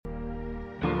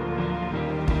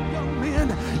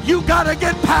You got to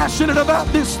get passionate about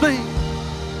this thing.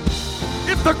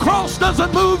 If the cross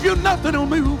doesn't move you, nothing will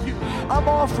move you. I'm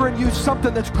offering you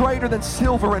something that's greater than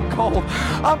silver and gold.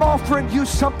 I'm offering you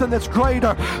something that's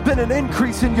greater than an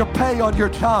increase in your pay on your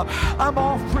job. I'm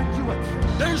offering you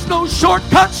There's no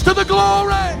shortcuts to the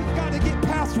glory. We've got to get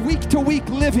past week-to-week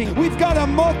living. We've got to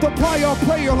multiply our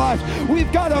prayer life.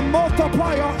 We've got to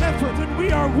multiply our effort. And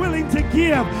we are willing to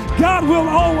give. God will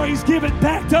always give it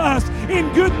back to us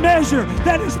in good measure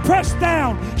that is pressed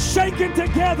down, shaken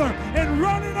together, and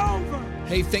running over.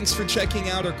 Hey, thanks for checking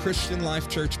out our Christian Life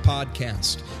Church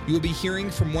podcast. You will be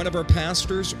hearing from one of our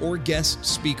pastors or guest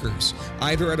speakers,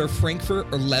 either at our Frankfort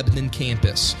or Lebanon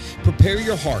campus. Prepare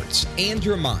your hearts and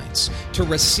your minds to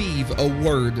receive a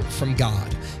word from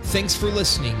God. Thanks for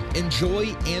listening.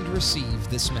 Enjoy and receive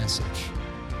this message.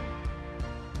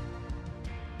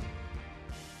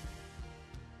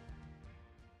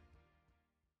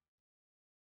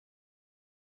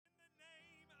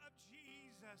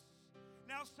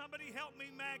 Now somebody help me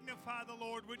magnify the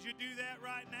Lord. Would you do that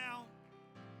right now?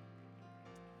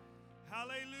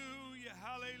 Hallelujah,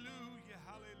 hallelujah,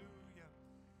 hallelujah.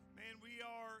 Man, we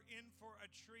are in for a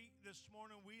treat this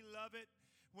morning. We love it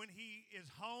when he is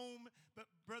home. But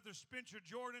Brother Spencer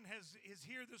Jordan is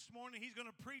here this morning. He's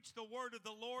going to preach the word of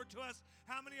the Lord to us.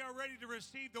 How many are ready to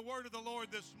receive the word of the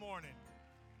Lord this morning?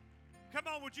 Come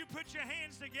on, would you put your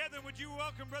hands together? Would you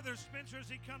welcome Brother Spencer as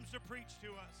he comes to preach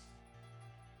to us?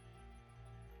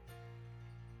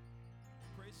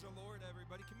 Praise the Lord,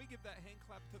 everybody. Can we give that hand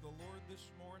clap to the Lord this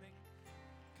morning?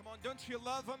 Come on, don't you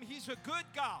love him? He's a good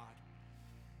God.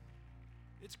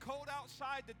 It's cold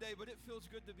outside today, but it feels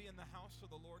good to be in the house of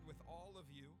the Lord with all of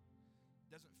you.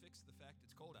 Doesn't fix the fact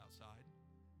it's cold outside,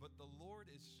 but the Lord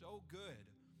is so good.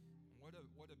 What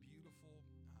a beautiful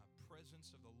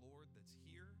presence of the Lord that's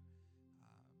here.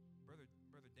 Brother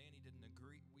Danny didn't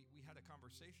agree. We had a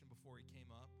conversation before he came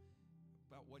up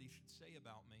about what he should say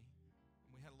about me.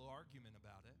 We had a little argument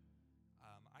about it.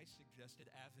 I suggested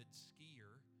avid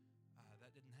skier.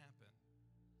 That didn't happen.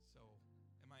 So,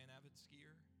 am I an avid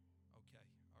skier? Okay,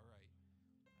 all right.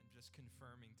 I'm just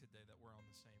confirming today that we're on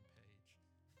the same page.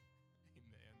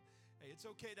 Amen. Hey, it's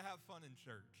okay to have fun in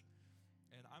church.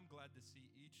 And I'm glad to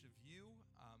see each of you.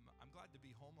 I'm glad to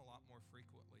be home a lot more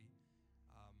frequently.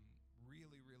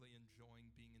 Really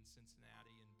enjoying being in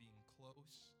Cincinnati and being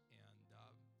close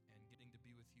and getting to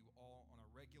be with you all on a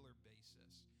regular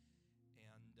basis.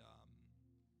 And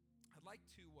I'd like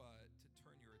to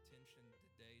turn your attention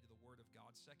today to the Word of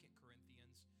God, 2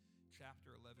 Corinthians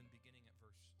chapter 11, beginning at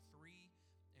verse 3.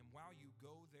 And while you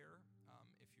go there,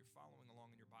 if you're following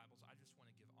along in your Bibles, I just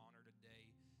want to give honor today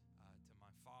to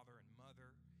my father and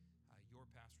mother, your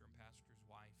pastor and pastor's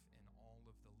wife, and all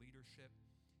of the leadership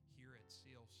here at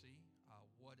CLC.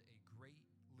 What a great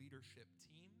leadership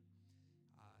team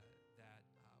that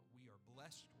we are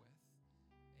blessed with.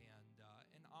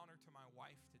 And honor to my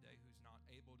wife today, who's not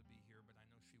able to be here, but I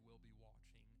know she will be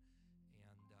watching.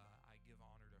 And I give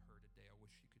honor to her today. I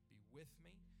wish she could be with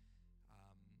me.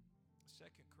 2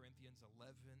 Corinthians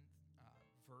 11,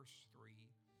 verse 3.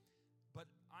 But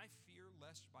I fear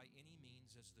lest by any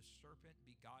means as the serpent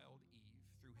beguiled Eve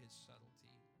through his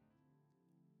subtlety,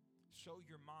 so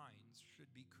your minds should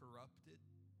be corrupted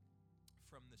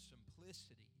from the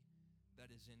simplicity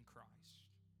that is in Christ.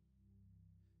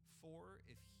 For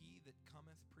if he that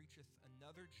cometh preacheth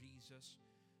another Jesus,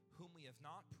 whom we have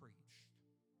not preached,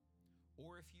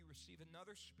 or if ye receive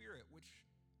another spirit which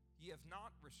ye have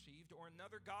not received, or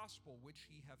another gospel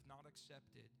which ye have not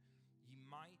accepted, ye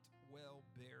might well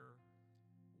bear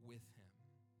with him.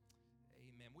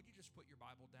 Amen. Would you just put your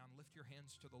Bible down, lift your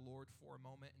hands to the Lord for a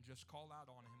moment, and just call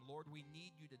out on him. Lord, we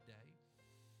need you today.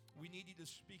 We need you to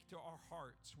speak to our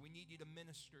hearts. We need you to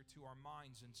minister to our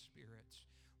minds and spirits.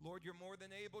 Lord, you're more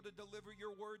than able to deliver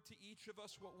your word to each of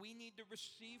us, what we need to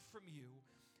receive from you,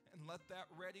 and let that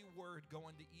ready word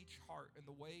go into each heart in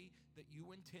the way that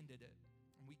you intended it.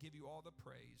 And we give you all the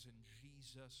praise in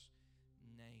Jesus'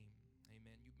 name.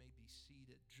 Amen. You may be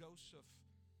seated. Joseph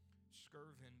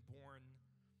Skirvin, born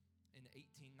in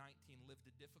 1819, lived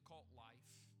a difficult life.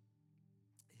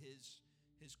 His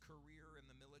career in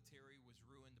the military was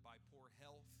ruined by poor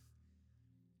health.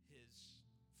 His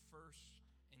first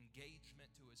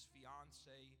engagement to his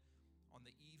fiancée on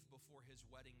the eve before his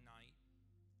wedding night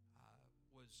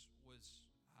was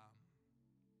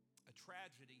a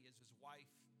tragedy, as his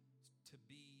wife to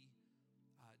be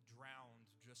drowned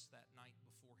just that night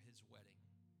before his wedding.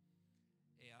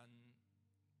 And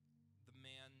the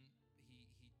man,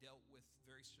 he dealt with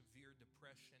very severe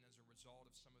depression as a result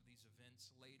of some of these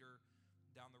events. Later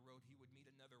down the road, he would meet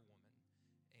another woman,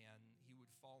 and he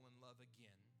would fall in love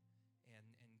again and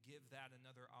give that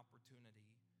another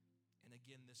opportunity. And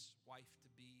again, this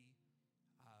wife-to-be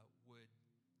would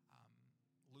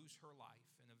lose her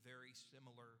life in a very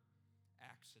similar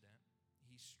accident.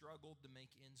 He struggled to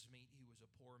make ends meet. He was a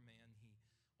poor man. He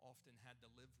often had to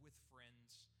live with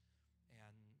friends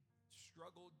and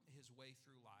struggled his way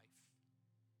through life.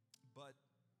 But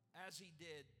as he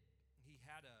did, he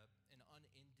had an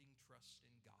unending trust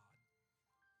in God.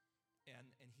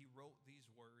 And he wrote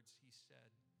these words. He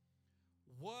said,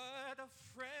 "What a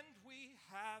friend we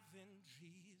have in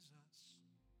Jesus.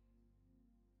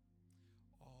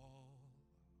 All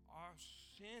our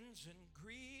sins and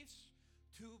griefs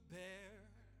to bear.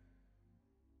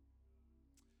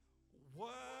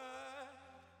 What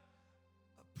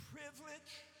a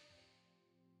privilege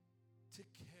to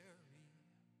carry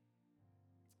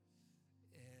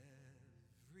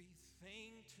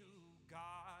everything to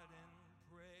God in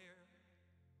prayer."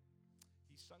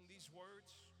 He sung these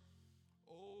words.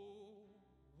 Oh,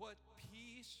 what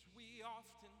peace we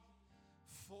often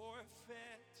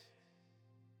forfeit.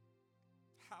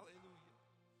 Hallelujah.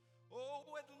 Oh,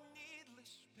 what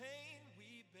needless pain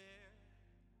we bear.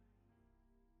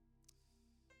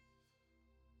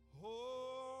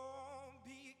 Oh,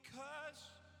 because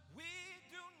we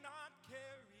do not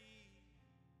carry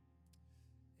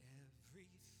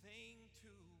everything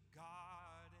to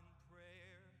God in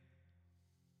prayer.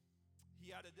 He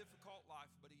had a difficult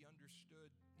life, but he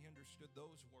understood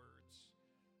those words.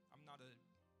 I'm not a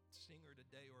singer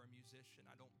today or a musician.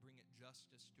 I don't bring it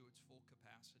justice to its full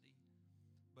capacity.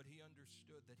 But he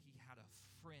understood that he had a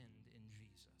friend in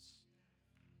Jesus.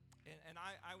 And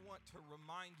I want to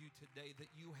remind you today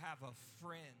that you have a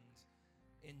friend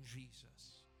in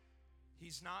Jesus.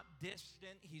 He's not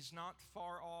distant. He's not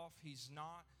far off. He's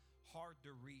not hard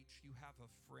to reach. You have a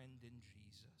friend in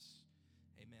Jesus.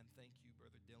 Amen. Thank you,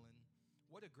 Brother Dylan.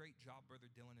 What a great job Brother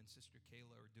Dylan and Sister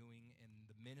Kayla are doing in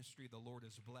the ministry the Lord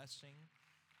is blessing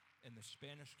in the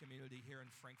Spanish community here in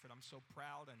Frankfort. I'm so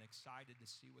proud and excited to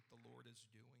see what the Lord is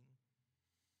doing.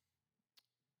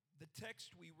 The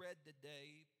text we read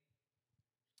today,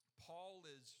 Paul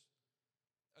is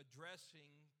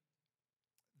addressing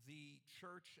the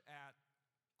church at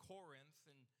Corinth,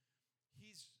 and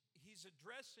he's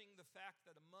addressing the fact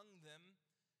that among them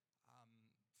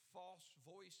false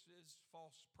voices,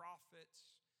 false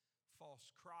prophets,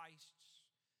 false Christs,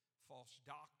 false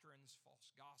doctrines,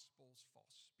 false gospels,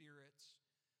 false spirits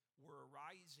were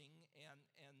arising,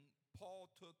 and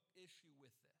Paul took issue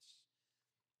with this.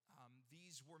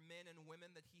 These were men and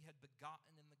women that he had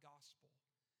begotten in the gospel.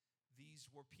 These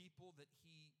were people that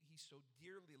he so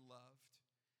dearly loved.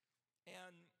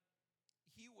 And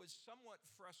he was somewhat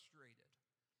frustrated.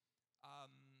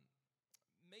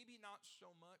 Maybe not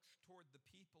so much toward the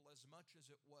people as much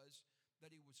as it was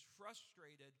that he was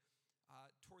frustrated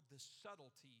toward the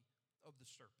subtlety of the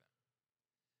serpent.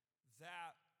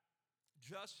 That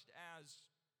just as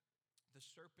the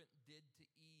serpent did to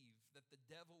Eve, that the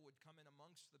devil would come in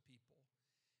amongst the people,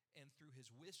 and through his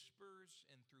whispers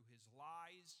and through his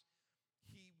lies,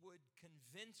 he would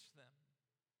convince them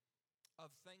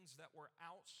of things that were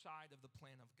outside of the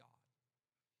plan of God,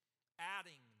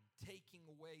 adding, taking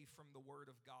away from the Word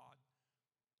of God.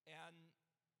 And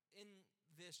in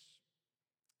this,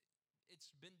 it's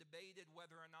been debated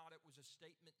whether or not it was a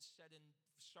statement said in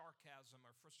sarcasm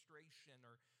or frustration,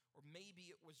 or maybe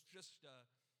it was just a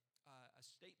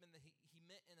statement that he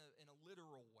meant in a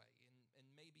literal way, and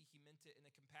maybe he meant it in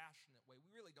a compassionate way.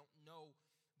 We really don't know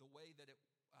the way that it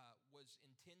was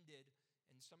intended,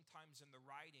 and sometimes in the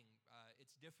writing,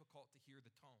 it's difficult to hear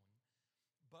the tone.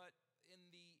 But in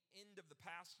the end of the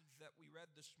passage that we read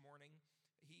this morning,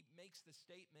 he makes the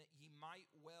statement, "He might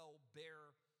well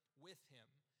bear with him."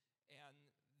 And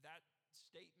that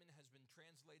statement has been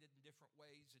translated in different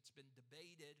ways. It's been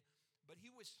debated. But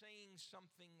he was saying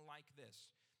something like this.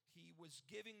 He was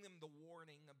giving them the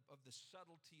warning of the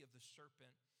subtlety of the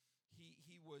serpent.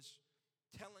 He was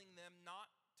telling them not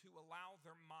to allow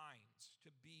their minds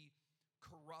to be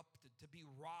corrupted, to be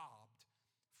robbed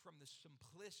from the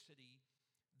simplicity.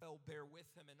 They'll bear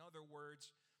with him. In other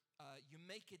words, you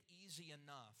make it easy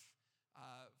enough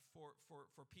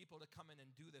for people to come in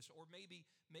and do this. Or maybe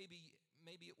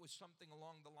it was something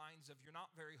along the lines of, you're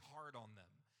not very hard on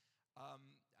them.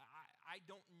 I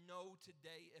don't know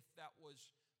today if that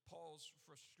was Paul's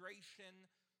frustration,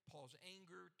 Paul's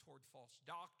anger toward false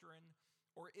doctrine,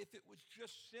 or if it was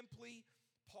just simply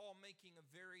Paul making a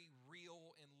very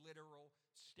real and literal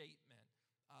statement.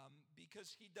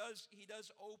 Because he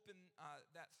does open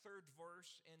that third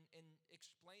verse in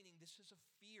explaining this is a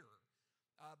fear.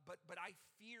 But I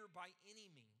fear by any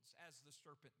means, as the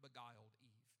serpent beguiled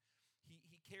Eve.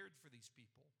 He cared for these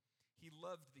people. He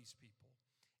loved these people.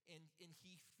 And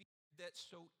he feared that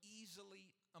so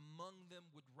easily among them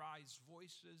would rise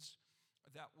voices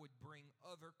that would bring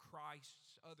other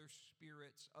Christs, other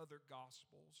spirits, other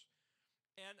gospels.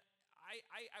 And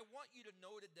I want you to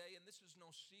know today, and this is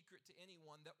no secret to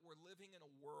anyone, that we're living in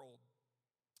a world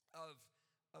of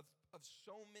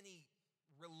so many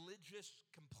religious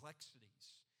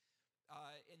complexities,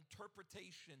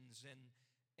 interpretations,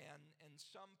 and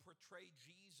some portray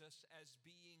Jesus as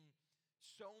being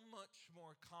so much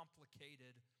more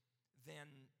complicated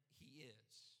than he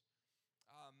is.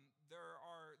 There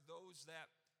are those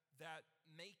that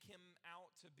make him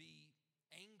out to be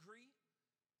angry,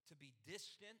 to be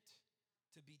distant,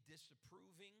 to be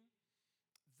disapproving,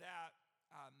 that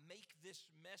make this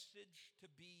message to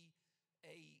be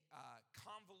a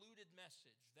convoluted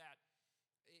message, that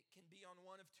it can be on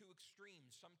one of two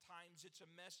extremes. Sometimes it's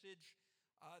a message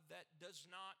that does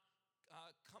not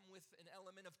come with an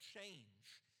element of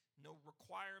change, no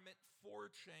requirement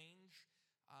for change,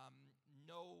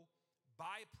 no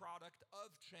byproduct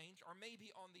of change, or maybe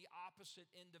on the opposite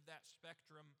end of that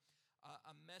spectrum,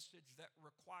 a message that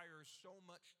requires so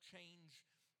much change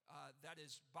that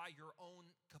is by your own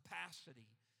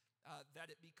capacity, that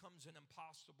it becomes an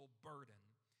impossible burden.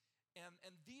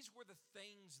 And these were the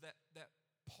things that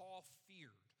Paul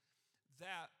feared,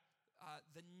 that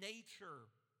the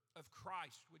nature of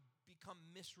Christ would become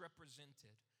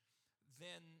misrepresented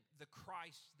than the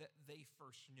Christ that they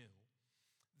first knew,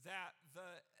 that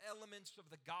the elements of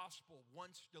the gospel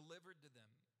once delivered to them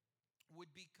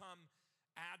would become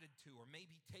added to or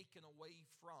maybe taken away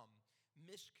from,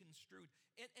 misconstrued.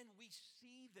 And we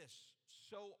see this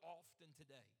so often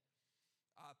today.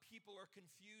 People are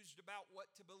confused about what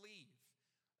to believe.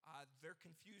 They're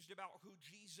confused about who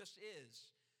Jesus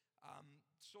is.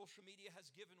 Social media has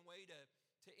given way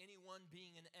to anyone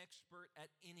being an expert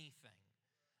at anything.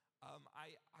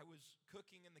 I was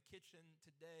cooking in the kitchen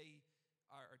today,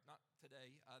 or not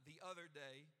today, the other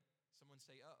day. Someone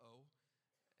say, uh-oh.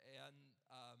 And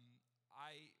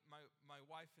my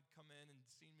wife had come in and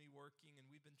seen me working, and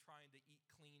we've been trying to eat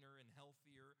cleaner and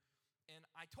healthier. And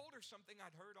I told her something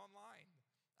I'd heard online.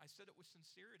 I said it with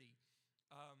sincerity,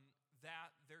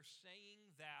 that they're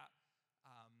saying that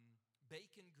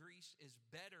bacon grease is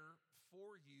better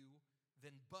for you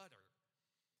than butter.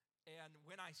 And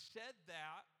when I said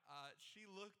that, she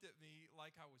looked at me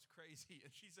like I was crazy, and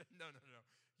she said, no.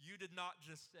 You did not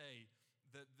just say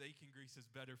that bacon grease is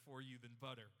better for you than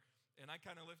butter. And I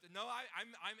kind of lifted. No,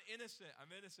 I'm innocent.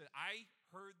 I'm innocent. I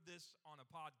heard this on a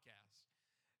podcast.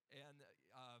 And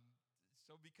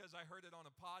so because I heard it on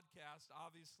a podcast,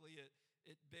 obviously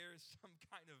it bears some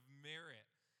kind of merit.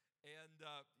 And,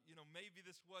 maybe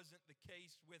this wasn't the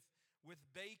case with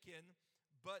bacon,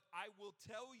 but I will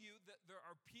tell you that there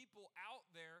are people out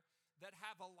there that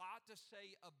have a lot to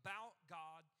say about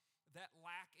God that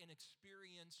lack an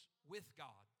experience with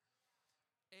God.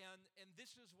 And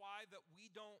this is why that we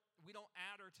don't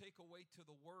add or take away to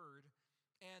the word.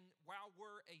 And while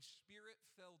we're a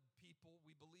spirit-filled people,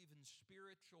 we believe in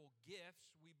spiritual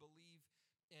gifts. We believe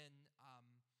in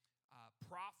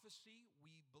prophecy.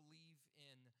 We believe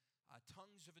in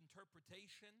tongues of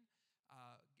interpretation,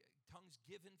 tongues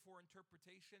given for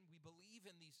interpretation. We believe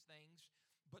in these things,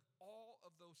 but all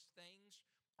of those things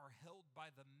are held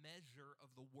by the measure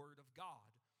of the Word of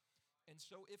God. And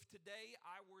so if today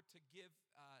I were to give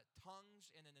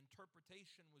tongues and an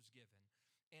interpretation was given,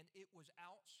 and it was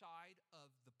outside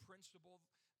of the principle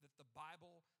that the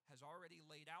Bible has already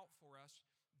laid out for us,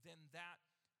 then that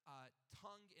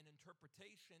tongue and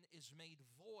interpretation is made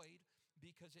void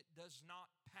because it does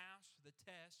not pass the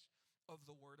test of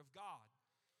the Word of God.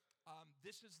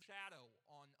 This is shadow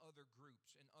on other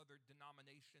groups and other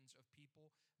denominations of people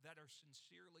that are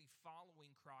sincerely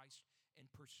following Christ and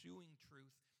pursuing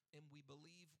truth. And we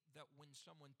believe that when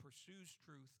someone pursues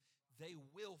truth, they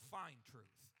will find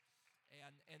truth.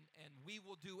 And we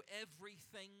will do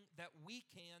everything that we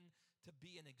can to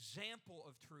be an example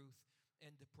of truth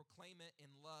and to proclaim it in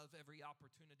love every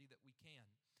opportunity that we can.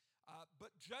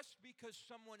 But just because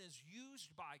someone is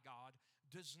used by God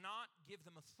does not give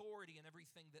them authority in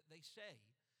everything that they say.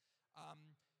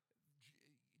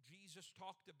 Jesus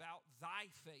talked about,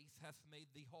 thy faith hath made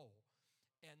thee whole.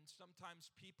 And sometimes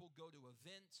people go to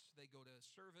events, they go to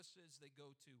services, they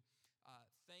go to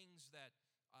things that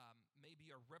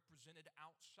maybe are represented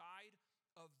outside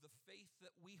of the faith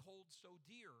that we hold so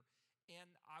dear.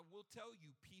 And I will tell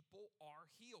you, people are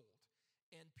healed,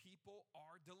 and people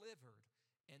are delivered,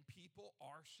 and people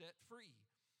are set free.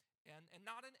 And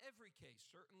not in every case.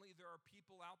 Certainly there are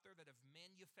people out there that have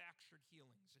manufactured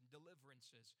healings and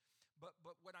deliverances. But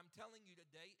what I'm telling you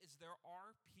today is there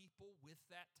are people with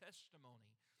that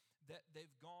testimony that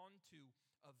they've gone to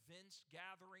events,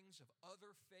 gatherings of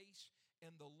other faiths,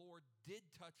 and the Lord did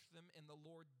touch them and the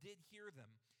Lord did hear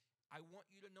them. I want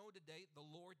you to know today the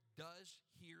Lord does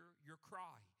hear your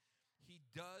cry. He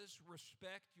does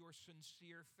respect your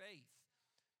sincere faith.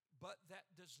 But that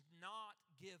does not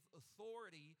give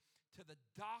authority to the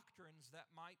doctrines that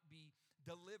might be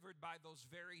delivered by those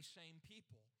very same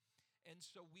people. And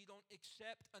so we don't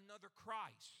accept another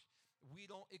Christ. We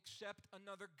don't accept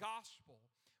another gospel.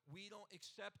 We don't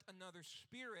accept another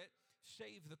spirit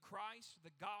save the Christ,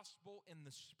 the gospel, and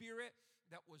the spirit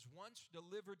that was once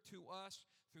delivered to us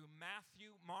through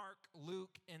Matthew, Mark,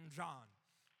 Luke, and John.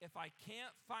 If I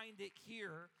can't find it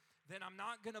here, then I'm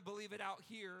not going to believe it out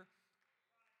here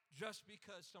just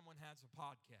because someone has a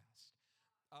podcast.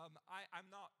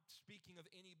 I'm not speaking of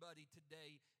anybody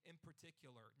today in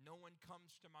particular. No one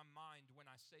comes to my mind when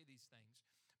I say these things.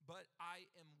 But I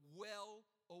am well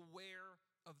aware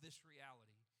of this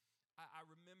reality. I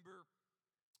remember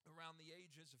around the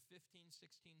ages of 15,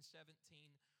 16, 17,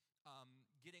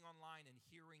 getting online and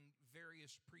hearing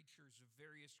various preachers of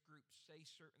various groups say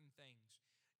certain things.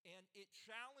 And it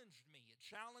challenged me. It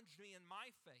challenged me in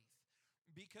my faith.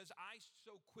 Because I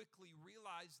so quickly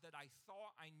realized that I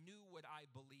thought I knew what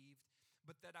I believed,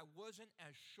 but that I wasn't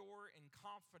as sure and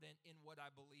confident in what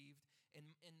I believed and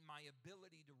in my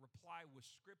ability to reply with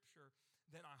Scripture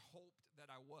than I hoped that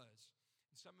I was.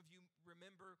 And some of you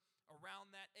remember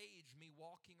around that age me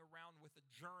walking around with a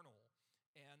journal,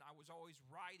 and I was always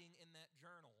writing in that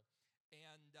journal.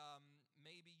 And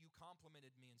maybe you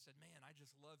complimented me and said, "Man, I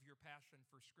just love your passion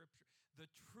for Scripture." The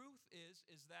truth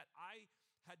is that I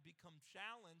had become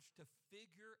challenged to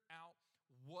figure out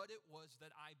what it was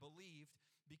that I believed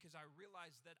because I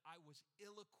realized that I was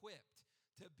ill-equipped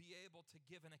to be able to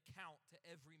give an account to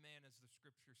every man as the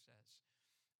Scripture says.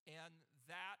 And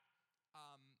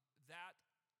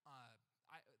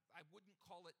I wouldn't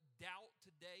call it doubt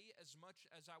today as much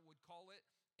as I would call it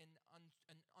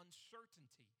an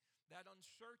uncertainty. That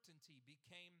uncertainty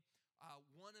became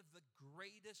one of the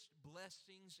greatest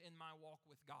blessings in my walk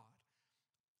with God.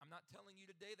 I'm not telling you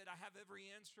today that I have every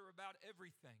answer about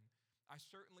everything. I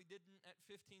certainly didn't at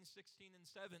 15, 16, and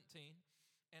 17,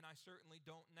 and I certainly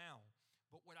don't now.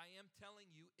 But what I am telling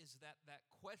you is that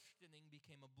questioning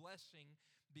became a blessing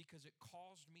because it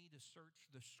caused me to search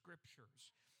the Scriptures.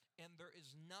 And there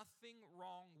is nothing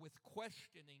wrong with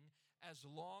questioning as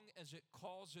long as it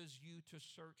causes you to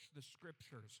search the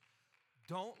Scriptures.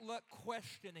 Don't let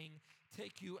questioning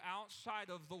take you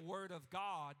outside of the Word of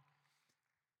God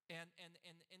and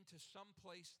into some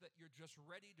place that you're just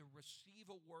ready to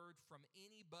receive a word from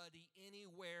anybody,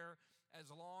 anywhere, as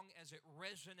long as it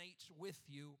resonates with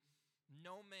you.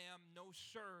 No, ma'am, no,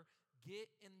 sir. Get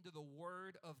into the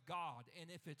Word of God.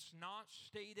 And if it's not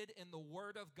stated in the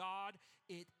Word of God,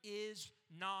 it is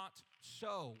not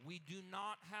so. We do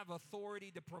not have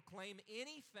authority to proclaim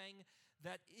anything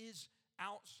that is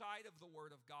outside of the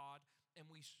Word of God,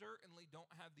 and we certainly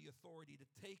don't have the authority to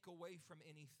take away from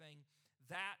anything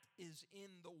that is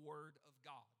in the Word of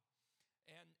God.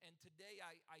 And today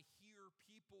I hear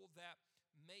people that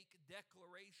make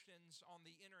declarations on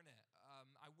the internet.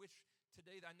 I wish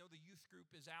today, I know the youth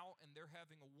group is out and they're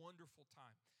having a wonderful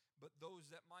time. But those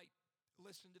that might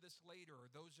listen to this later,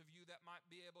 or those of you that might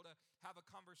be able to have a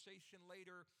conversation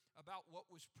later about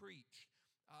what was preached,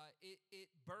 it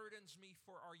burdens me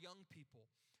for our young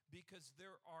people because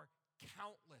there are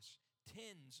countless,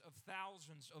 tens of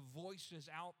thousands of voices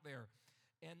out there.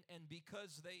 And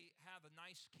because they have a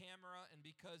nice camera and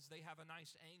because they have a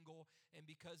nice angle and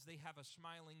because they have a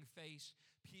smiling face,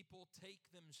 people take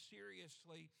them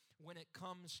seriously when it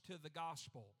comes to the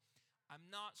gospel. I'm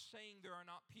not saying there are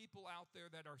not people out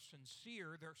there that are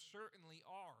sincere. There certainly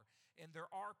are. And there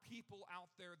are people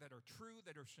out there that are true,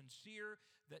 that are sincere,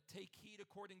 that take heed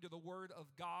according to the Word of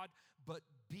God. But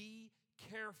be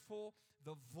careful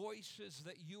the voices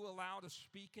that you allow to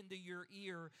speak into your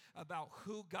ear about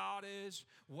who God is,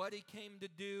 what He came to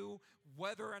do,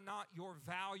 whether or not you're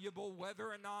valuable, whether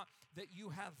or not that you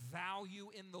have value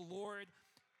in the Lord.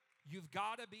 You've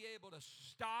got to be able to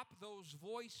stop those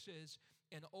voices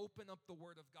and open up the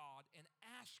Word of God and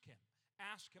ask Him.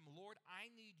 Ask Him, "Lord, I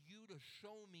need you to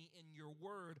show me in your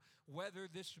Word whether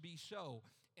this be so."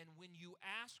 And when you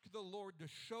ask the Lord to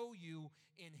show you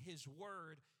in His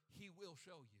Word, He will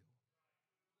show you.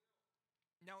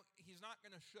 Now, He's not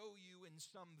going to show you in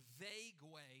some vague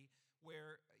way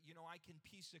where, I can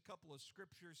piece a couple of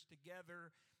scriptures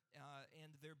together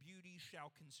and their beauty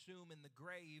shall consume in the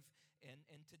grave.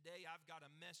 And today I've got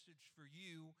a message for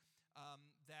you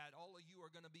that all of you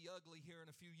are going to be ugly here in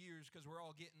a few years because we're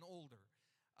all getting older.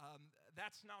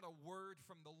 That's not a word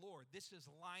from the Lord. This is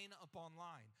line upon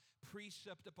line,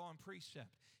 precept upon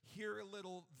precept. Here a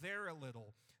little, there a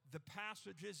little. The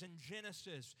passages in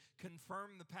Genesis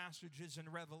confirm the passages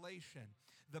in Revelation.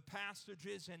 The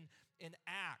passages in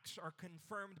Acts are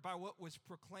confirmed by what was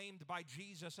proclaimed by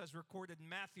Jesus as recorded in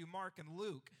Matthew, Mark, and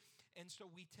Luke. And so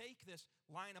we take this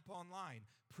line upon line,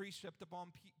 precept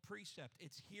upon precept.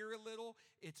 It's here a little,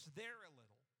 it's there a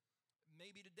little.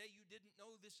 Maybe today you didn't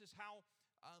know this is how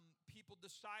people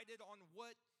decided on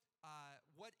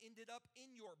what ended up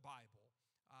in your Bible.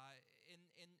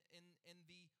 In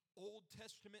the Old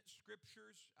Testament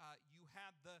scriptures, you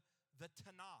had the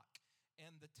Tanakh,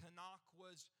 and the Tanakh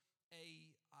was a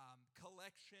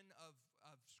collection of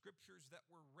scriptures that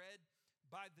were read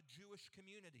by the Jewish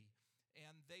community,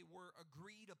 and they were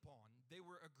agreed upon. They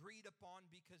were agreed upon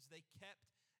because they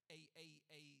kept a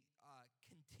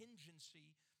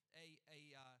contingency,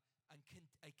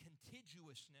 a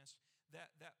contiguousness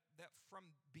that from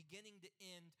beginning to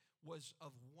end was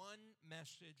of one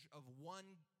message, of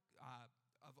one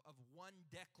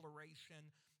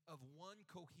declaration, of one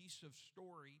cohesive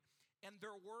story. And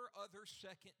there were other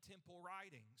Second Temple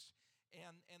writings,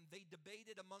 and they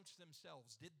debated amongst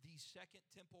themselves. Did these Second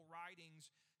Temple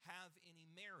writings have any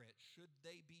merit? Should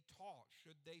they be taught?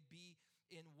 Should they be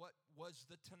in what was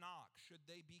the Tanakh? Should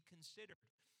they be considered?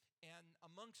 And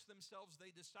amongst themselves,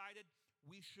 they decided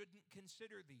we shouldn't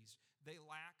consider these. They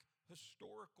lack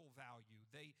historical value.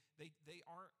 They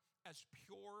aren't as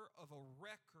pure of a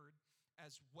record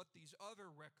as what these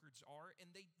other records are, and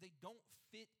they don't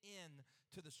fit in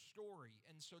to the story.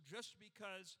 And so just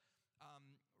because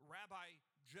Rabbi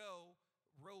Joe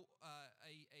wrote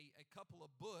a couple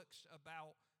of books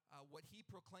about what he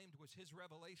proclaimed was his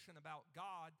revelation about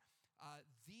God,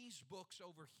 these books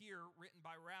over here written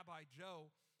by Rabbi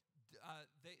Joe,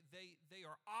 they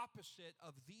are opposite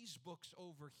of these books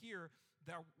over here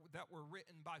that were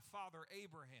written by Father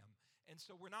Abraham. And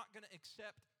so we're not going to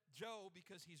accept Joe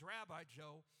because he's Rabbi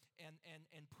Joe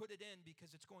and put it in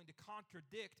because it's going to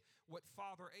contradict what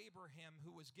Father Abraham,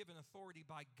 who was given authority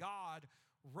by God,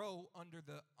 wrote under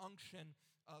the unction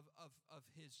of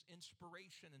his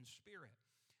inspiration and spirit.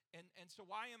 And so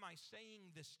why am I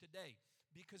saying this today?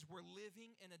 Because we're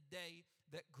living in a day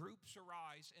that groups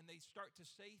arise and they start to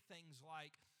say things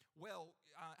like, well,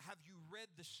 have you read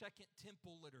the Second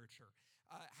Temple literature?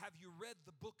 Have you read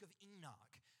the book of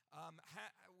Enoch?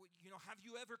 Have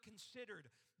you ever considered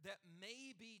that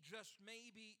maybe, just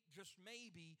maybe,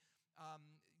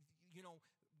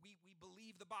 we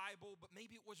believe the Bible, but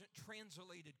maybe it wasn't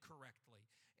translated correctly.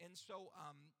 And so,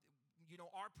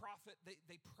 our prophet,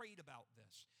 they prayed about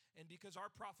this. And because our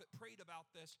prophet prayed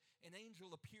about this, an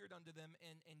angel appeared unto them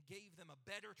and gave them a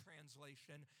better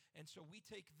translation. And so we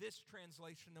take this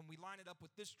translation and we line it up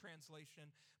with this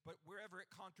translation, but wherever it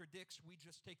contradicts, we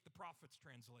just take the prophet's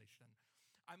translation.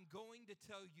 I'm going to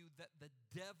tell you that the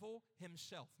devil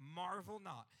himself, marvel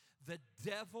not, the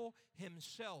devil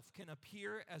himself can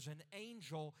appear as an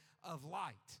angel of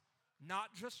light.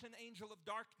 Not just an angel of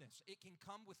darkness. It can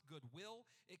come with goodwill.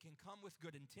 It can come with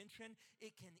good intention.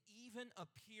 It can even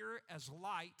appear as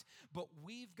light. But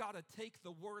we've got to take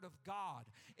the Word of God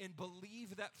and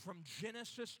believe that from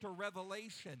Genesis to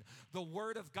Revelation, the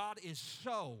Word of God is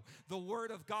so. The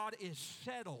Word of God is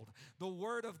settled. The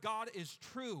Word of God is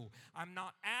true. I'm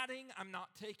not adding. I'm not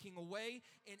taking away.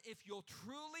 And if you'll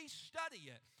truly study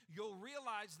it, you'll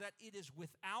realize that it is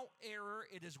without error,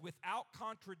 it is without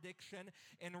contradiction,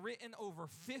 and written over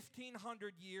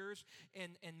 1,500 years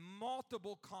in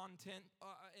multiple content,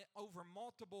 over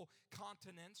multiple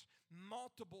continents,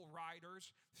 multiple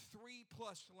writers, 3+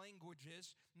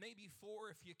 languages, maybe 4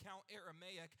 if you count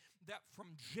Aramaic, that from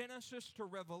Genesis to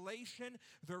Revelation,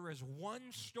 there is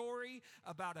one story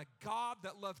about a God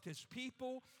that loved his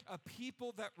people, a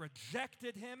people that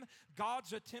rejected him,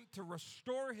 God's attempt to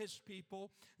restore his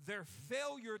people, their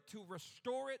failure to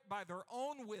restore it by their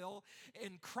own will,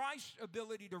 and Christ's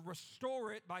ability to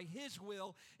restore it by his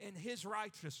will and his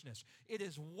righteousness. It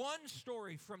is one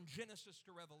story from Genesis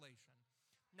to Revelation.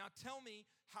 Now tell me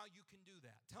how you can do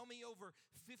that. Tell me over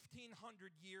 1,500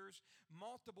 years,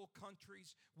 multiple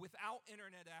countries, without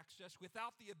internet access,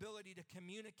 without the ability to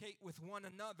communicate with one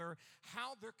another,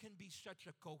 how there can be such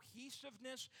a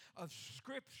cohesiveness of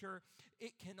Scripture.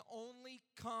 It can only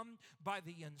come by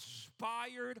the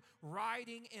inspired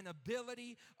writing and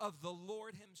ability of the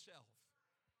Lord himself.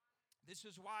 This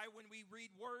is why when we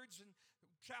read words and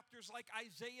chapters like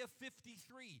Isaiah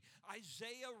 53.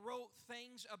 Isaiah wrote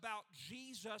things about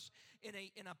Jesus in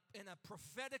a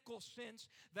prophetical sense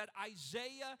that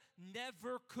Isaiah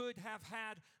never could have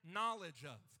had knowledge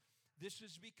of. This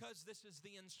is because this is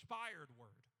the inspired word.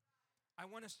 I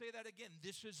want to say that again.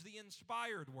 This is the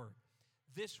inspired word.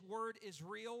 This word is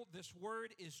real. This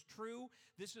word is true.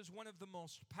 This is one of the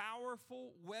most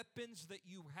powerful weapons that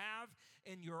you have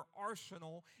in your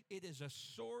arsenal. It is a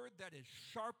sword that is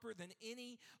sharper than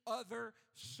any other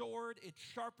sword. It's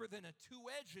sharper than a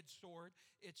two-edged sword.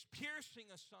 It's piercing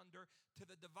asunder to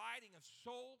the dividing of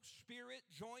soul, spirit,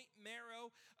 joint,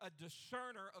 marrow, a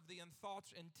discerner of the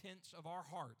thoughts and intents of our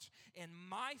hearts. And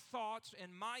my thoughts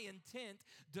and my intent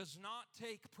does not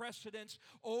take precedence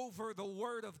over the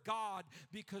Word of God,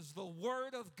 because the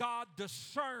Word of God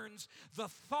discerns the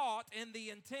thought and the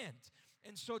intent.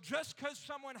 And so just because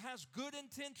someone has good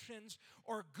intentions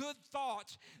or good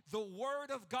thoughts, the Word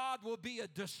of God will be a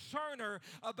discerner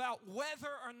about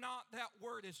whether or not that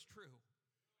word is true.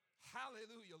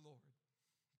 Hallelujah, Lord.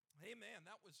 Amen.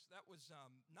 That was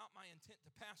not my intent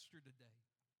to pastor today.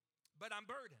 But I'm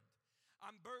burdened.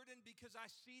 I'm burdened because I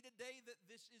see today that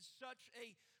this is such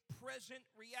a present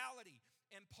reality.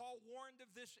 And Paul warned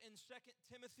of this in 2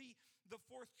 Timothy, the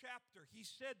 4th chapter. He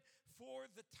said, "For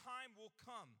the time will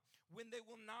come when they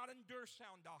will not endure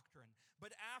sound doctrine,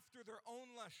 but after their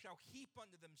own lust shall heap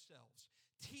unto themselves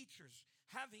teachers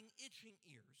having itching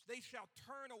ears. They shall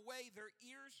turn away their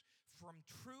ears from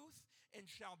truth and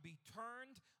shall be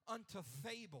turned unto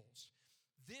fables."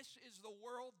 This is the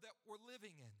world that we're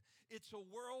living in. It's a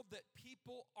world that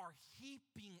people are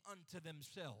heaping unto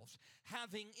themselves,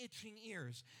 having itching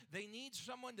ears. They need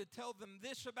someone to tell them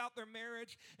this about their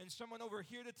marriage, and someone over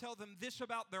here to tell them this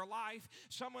about their life,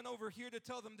 someone over here to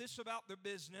tell them this about their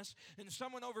business, and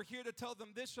someone over here to tell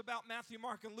them this about Matthew,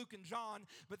 Mark, and Luke, and John.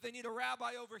 But they need a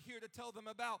rabbi over here to tell them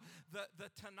about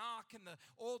the Tanakh and the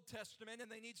Old Testament,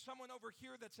 and they need someone over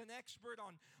here that's an expert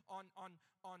on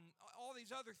all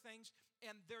these other things,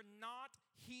 and they're not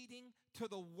heeding to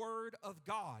the Word of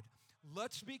God.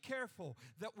 Let's be careful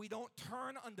that we don't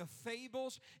turn unto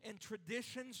fables and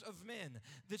traditions of men.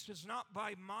 This is not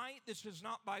by might, this is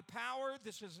not by power,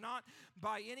 this is not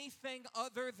by anything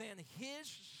other than His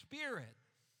Spirit.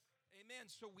 Amen.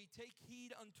 So we take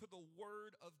heed unto the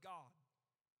Word of God.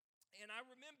 And I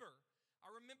remember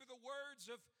the words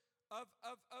of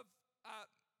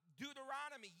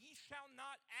Deuteronomy, "Ye shall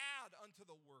not add unto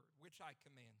the word which I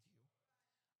command you."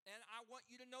 And I want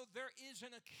you to know there is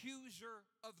an accuser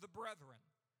of the brethren.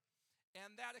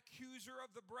 And that accuser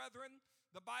of the brethren,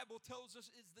 the Bible tells us,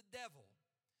 is the devil.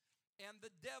 And the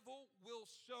devil will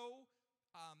so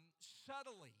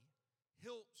subtly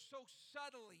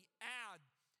add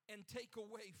and take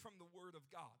away from the Word of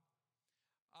God.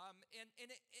 And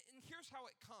here's how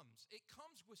it comes. It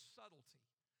comes with subtlety.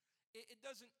 It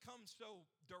doesn't come so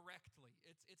directly.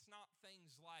 It's not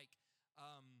things like,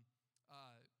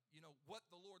 what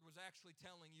the Lord was actually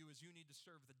telling you is you need to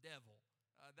serve the devil.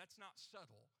 That's not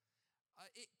subtle.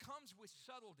 It comes with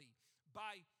subtlety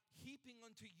by heaping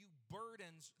unto you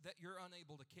burdens that you're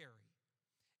unable to carry.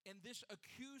 And this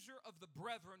accuser of the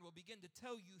brethren will begin to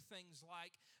tell you things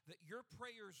like that your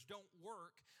prayers don't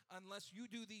work unless you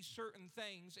do these certain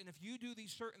things. And if you do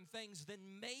these certain things,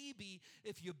 then maybe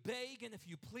if you beg and if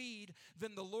you plead,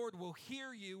 then the Lord will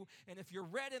hear you. And if you're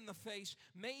red in the face,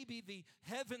 maybe the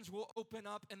heavens will open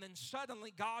up and then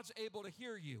suddenly God's able to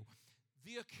hear you.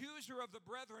 The accuser of the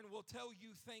brethren will tell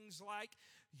you things like,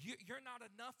 you're not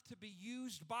enough to be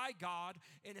used by God,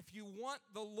 and if you want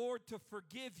the Lord to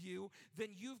forgive you,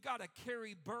 then you've got to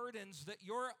carry burdens that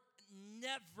you're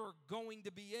never going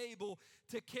to be able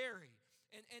to carry.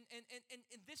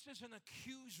 And this is an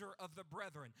accuser of the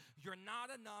brethren. You're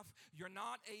not enough. You're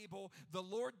not able. The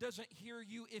Lord doesn't hear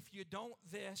you if you don't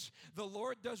this. The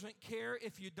Lord doesn't care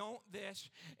if you don't this.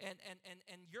 And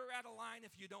you're out of line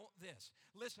if you don't this.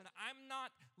 Listen, I'm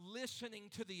not listening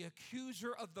to the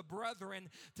accuser of the brethren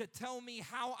to tell me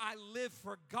how I live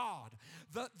for God.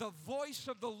 The voice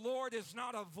of the Lord is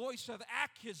not a voice of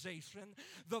accusation.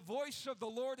 The voice of the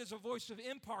Lord is a voice of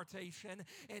impartation,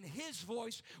 and His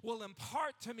voice will impart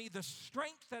to me the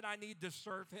strength that I need to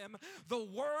serve Him, the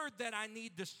word that I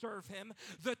need to serve Him,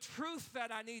 the truth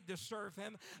that I need to serve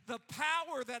Him, the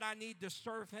power that I need to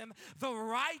serve Him, the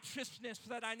righteousness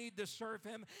that I need to serve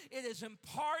Him. It is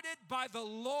imparted by the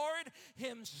Lord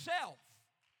Himself.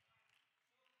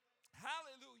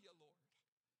 Hallelujah, Lord.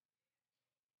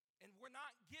 And we're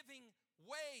not giving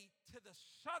way to the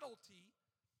subtlety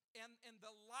and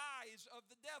the lies of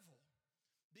the devil.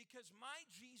 Because my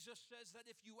Jesus says that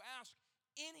if you ask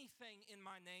anything in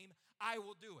my name, I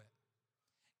will do it.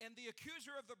 And the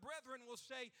accuser of the brethren will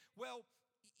say, well,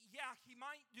 yeah, he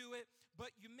might do it,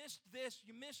 but you missed this,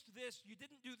 you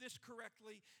didn't do this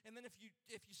correctly. And then if you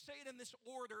say it in this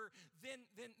order, then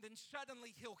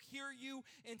suddenly he'll hear you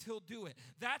and he'll do it.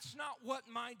 That's not what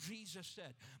my Jesus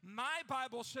said. My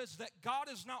Bible says that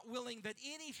God is not willing that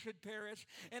any should perish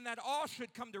and that all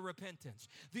should come to repentance.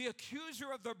 The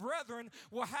accuser of the brethren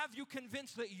will have you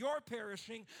convinced that you're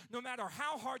perishing no matter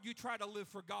how hard you try to live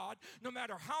for God, no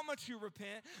matter how much you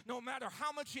repent, no matter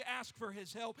how much you ask for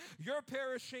his help. You're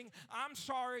perishing. I'm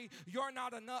sorry, you're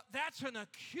not enough. That's an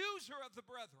accuser of the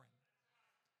brethren.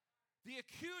 The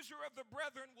accuser of the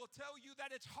brethren will tell you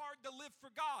that it's hard to live for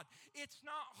God. It's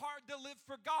not hard to live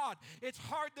for God. It's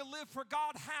hard to live for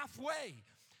God halfway.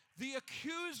 The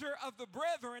accuser of the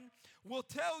brethren will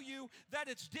tell you that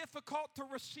it's difficult to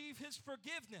receive his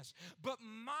forgiveness. But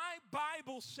my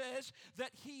Bible says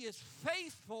that he is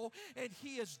faithful and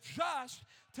he is just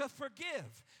to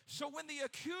forgive. So when the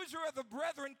accuser of the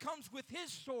brethren comes with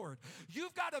his sword,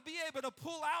 you've got to be able to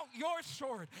pull out your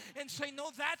sword and say,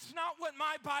 no, that's not what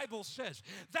my Bible says.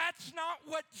 That's not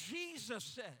what Jesus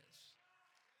says.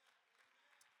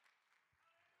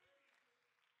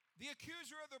 The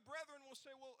accuser of the brethren will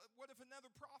say, well, what if another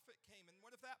prophet came? And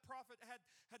what if that prophet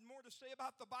had more to say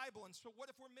about the Bible? And so what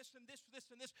if we're missing this,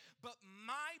 and this? But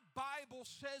my Bible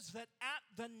says that at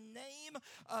the name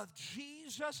of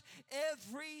Jesus,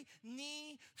 every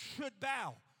knee should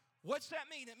bow. What's that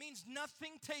mean? It means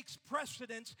nothing takes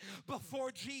precedence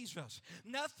before Jesus.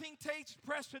 Nothing takes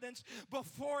precedence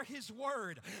before his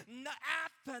word.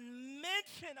 At the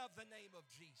mention of the name of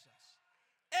Jesus,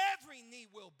 every knee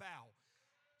will bow.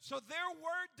 So their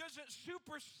word doesn't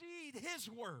supersede his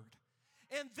word.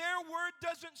 And their word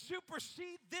doesn't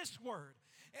supersede this word.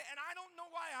 And I don't know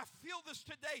why I feel this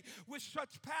today with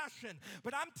such passion,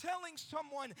 but I'm telling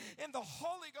someone in the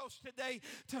Holy Ghost today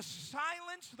to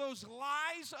silence those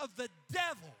lies of the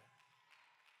devil.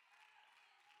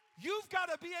 You've got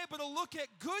to be able to look at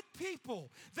good people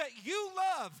that you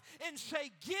love and say,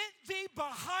 get thee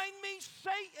behind me,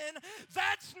 Satan.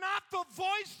 That's not the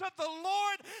voice of the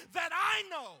Lord that I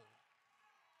know.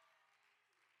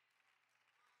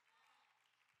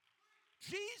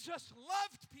 Jesus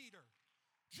loved Peter.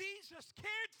 Jesus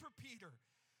cared for Peter.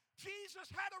 Jesus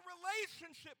had a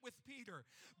relationship with Peter.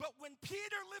 But when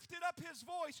Peter lifted up his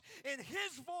voice and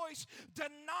his voice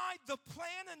denied the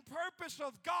plan and purpose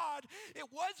of God, it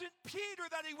wasn't Peter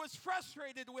that he was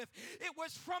frustrated with. It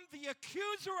was from the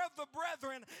accuser of the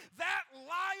brethren, that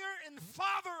liar and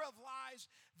father of lies,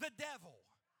 the devil.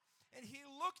 And he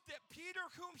looked at Peter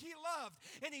whom he loved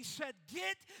and he said,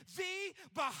 get thee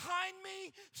behind me,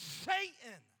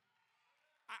 Satan.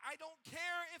 I don't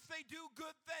care if they do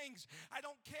good things. I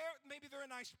don't care. Maybe they're a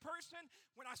nice person.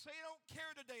 When I say I don't care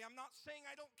today, I'm not saying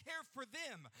I don't care for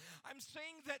them. I'm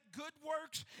saying that good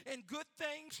works and good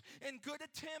things and good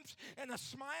attempts and a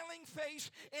smiling face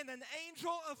and an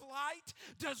angel of light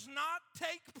does not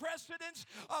take precedence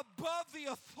above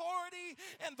the authority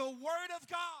and the word of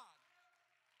God.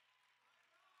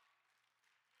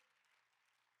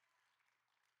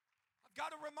 I've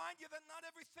got to remind you that not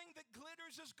everything that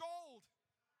glitters is gold.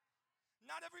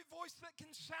 Not every voice that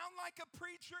can sound like a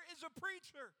preacher is a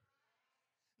preacher.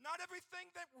 Not everything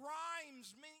that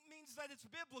rhymes means that it's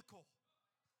biblical.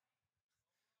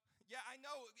 Yeah, I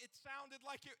know it sounded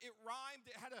like it rhymed.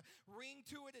 It had a ring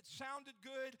to it. It sounded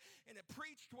good and it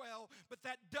preached well, but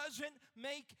that doesn't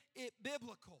make it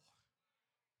biblical.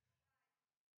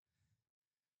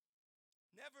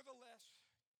 Nevertheless,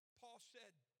 Paul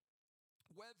said,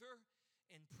 whether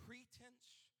in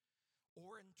pretense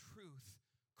or in truth,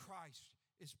 Christ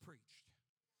is preached.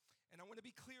 And I want to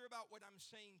be clear about what I'm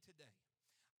saying today.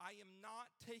 I am not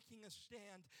taking a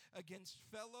stand against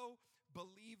fellow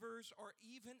believers or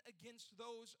even against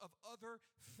those of other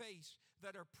faiths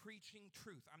that are preaching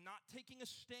truth. I'm not taking a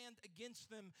stand against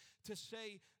them to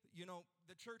say, you know,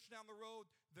 the church down the road,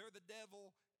 they're the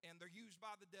devil and they're used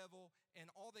by the devil and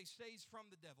all they say is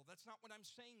from the devil. That's not what I'm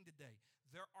saying today.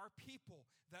 There are people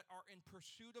that are in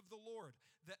pursuit of the Lord,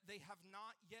 that they have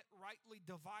not yet rightly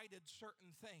divided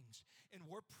certain things. And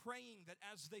we're praying that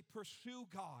as they pursue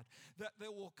God, that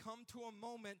they will come to a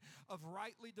moment of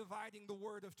rightly dividing the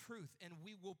word of truth. And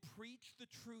we will preach the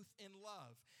truth in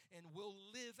love and we'll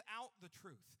live out the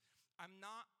truth. I'm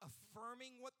not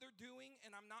affirming what they're doing,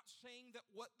 and I'm not saying that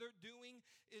what they're doing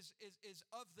is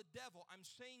of the devil. I'm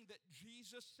saying that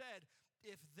Jesus said,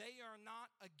 if they are not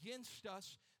against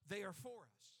us, they are for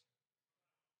us.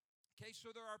 Okay, so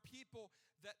there are people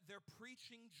that they're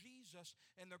preaching Jesus,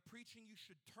 and they're preaching you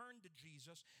should turn to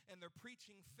Jesus, and they're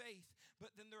preaching faith,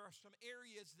 but then there are some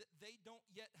areas that they don't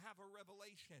yet have a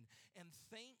revelation. And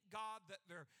thank God that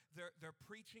they're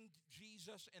preaching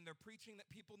Jesus, and they're preaching that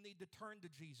people need to turn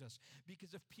to Jesus.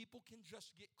 Because if people can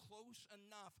just get close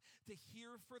enough to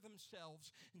hear for themselves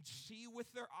and see with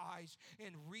their eyes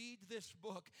and read this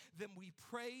book, then we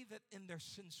pray that in their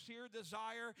sincere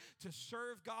desire to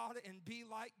serve God and be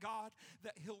like God,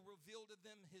 that He'll reveal to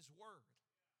them His word.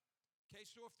 Okay,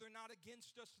 so if they're not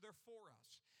against us, they're for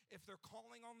us. If they're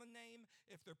calling on the name,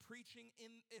 if they're preaching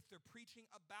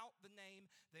about the name,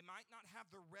 they might not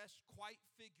have the rest quite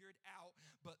figured out,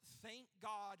 but thank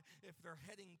God if they're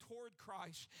heading toward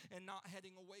Christ and not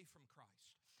heading away from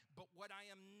Christ. But what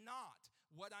I am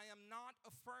not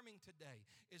affirming today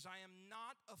is I am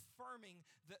not affirming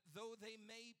that though they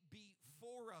may be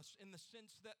for us in the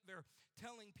sense that they're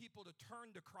telling people to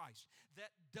turn to Christ,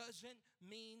 that doesn't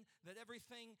mean that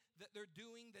everything that they're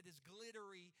doing that is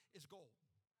glittery is gold.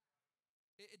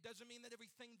 It doesn't mean that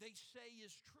everything they say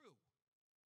is true.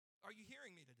 Are you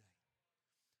hearing me today?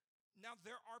 Now,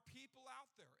 there are people out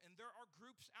there, and there are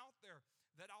groups out there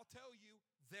that I'll tell you,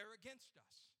 they're against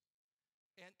us.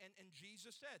 And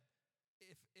Jesus said,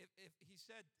 if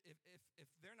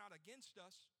they're not against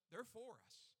us, they're for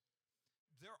us.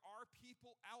 There are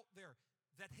people out there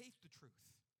that hate the truth.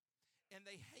 And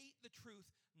they hate the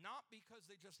truth not because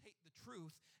they just hate the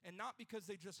truth and not because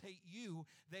they just hate you.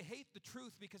 They hate the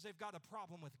truth because they've got a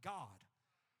problem with God.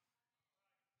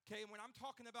 Okay, and when I'm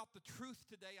talking about the truth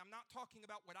today, I'm not talking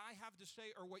about what I have to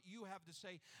say or what you have to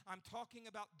say. I'm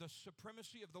talking about the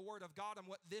supremacy of the Word of God and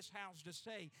what this has to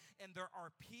say. And there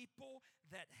are people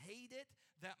that hate it,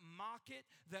 that mock it,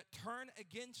 that turn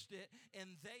against it,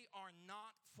 and they are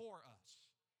not for us.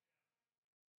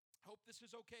 Hope this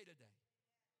is okay today.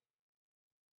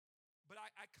 But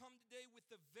I come today with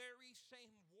the very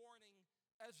same warning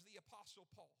as the Apostle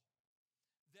Paul,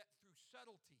 that through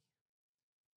subtlety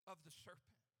of the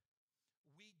serpent,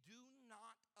 we do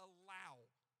not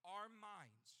allow our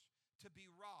minds to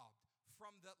be robbed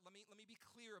from the, let me be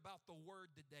clear about the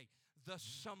word today, the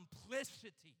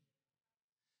simplicity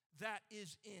that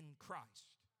is in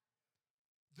Christ.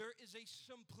 There is a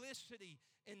simplicity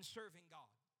in serving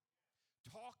God.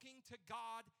 Talking to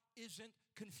God isn't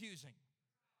confusing.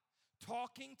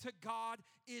 Talking to God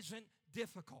isn't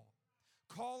difficult.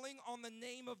 Calling on the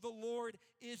name of the Lord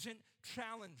isn't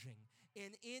challenging.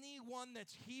 And anyone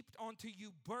that's heaped onto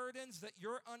you burdens that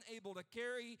you're unable to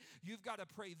carry, you've got to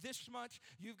pray this much,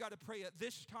 you've got to pray at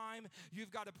this time, you've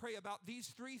got to pray about these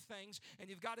three things, and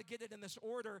you've got to get it in this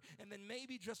order, and then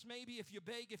maybe, just maybe, if you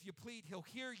beg, if you plead, He'll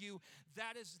hear you.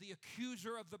 That is the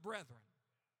accuser of the brethren.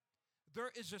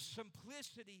 There is a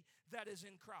simplicity that is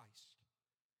in Christ.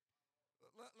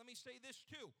 Let me say this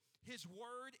too. His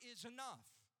word is enough.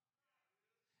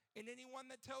 And anyone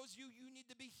that tells you you need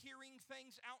to be hearing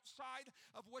things outside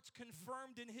of what's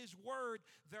confirmed in His word,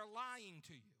 they're lying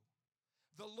to you.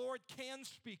 The Lord can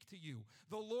speak to you.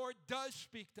 The Lord does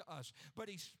speak to us. But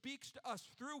He speaks to us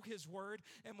through His word.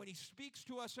 And when He speaks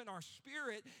to us in our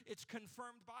spirit, it's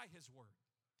confirmed by His word.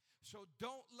 So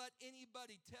don't let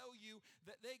anybody tell you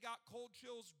that they got cold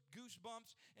chills,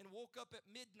 goosebumps, and woke up at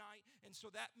midnight, and so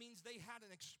that means they had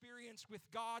an experience with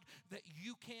God that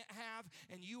you can't have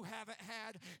and you haven't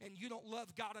had and you don't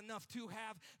love God enough to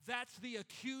have. That's the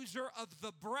accuser of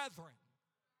the brethren.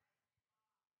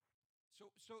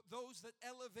 So those that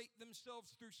elevate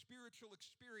themselves through spiritual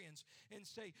experience and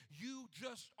say, you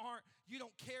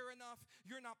don't care enough,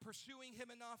 you're not pursuing Him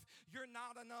enough, you're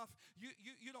not enough,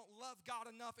 you don't love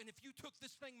God enough, and if you took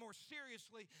this thing more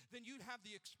seriously, then you'd have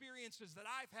the experiences that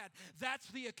I've had. That's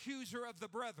the accuser of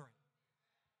the brethren.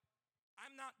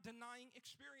 I'm not denying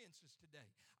experiences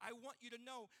today. I want you to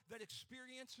know that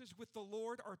experiences with the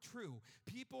Lord are true.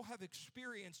 People have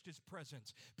experienced His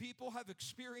presence. People have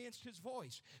experienced His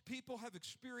voice. People have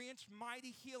experienced mighty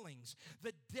healings,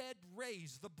 the dead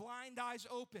raised, the blind eyes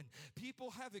open. People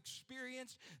have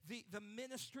experienced the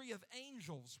ministry of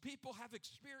angels. People have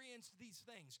experienced these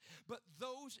things. But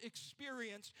those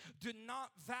experiences do not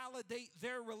validate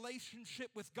their relationship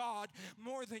with God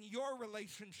more than your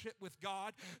relationship with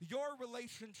God. Your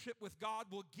relationship with God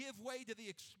will give way to the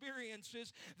experiences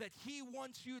that He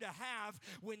wants you to have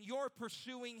when you're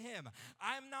pursuing Him.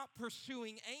 I'm not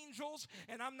pursuing angels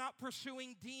and I'm not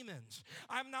pursuing demons.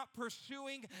 I'm not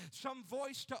pursuing some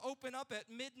voice to open up at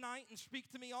midnight and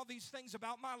speak to me all these things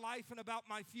about my life and about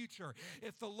my future.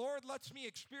 If the Lord lets me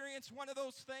experience one of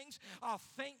those things, I'll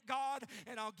thank God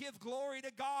and I'll give glory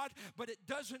to God, but it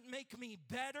doesn't make me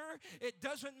better. It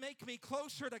doesn't make me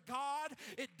closer to God.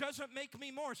 It doesn't make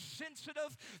me more sensitive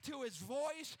sensitive to his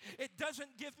voice. It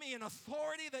doesn't give me an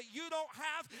authority that you don't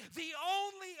have. The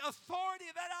only authority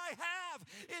that I have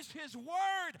is his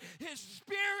word, his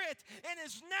spirit, and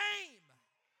his name.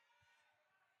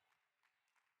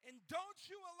 And don't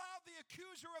you allow the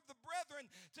accuser of the brethren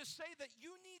to say that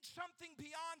you need something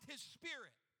beyond his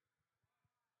spirit.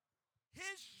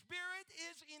 His spirit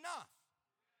is enough.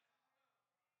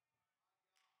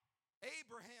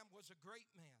 Abraham was a great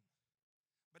man,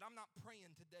 but I'm not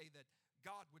praying today that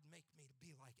God would make me to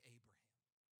be like Abraham.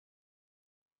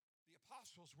 The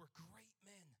apostles were great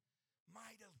men,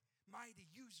 mighty,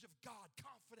 used of God,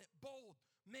 confident, bold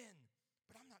men,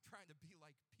 but I'm not trying to be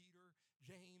like Peter,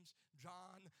 James,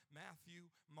 John, Matthew,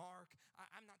 Mark.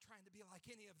 I'm not trying to be like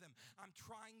any of them. I'm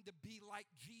trying to be like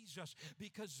Jesus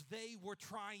because they were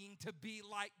trying to be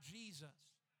like Jesus.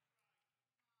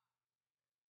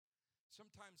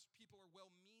 Sometimes people are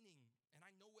well-meaning, and I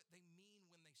know what they mean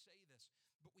when they say this,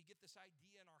 but we get this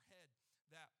idea in our head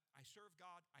that I serve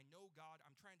God, I know God,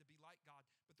 I'm trying to be like God,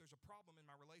 but there's a problem in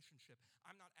my relationship.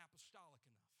 I'm not apostolic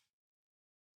enough.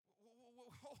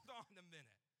 Hold on a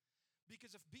minute.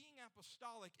 Because if being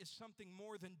apostolic is something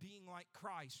more than being like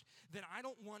Christ, then I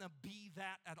don't want to be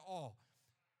that at all.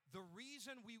 The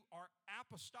reason we are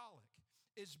apostolic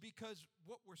is because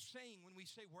what we're saying when we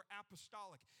say we're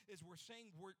apostolic is we're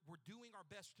saying we're doing our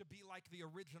best to be like the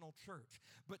original church.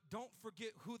 But don't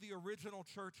forget who the original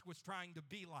church was trying to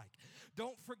be like.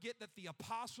 Don't forget that the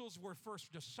apostles were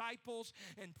first disciples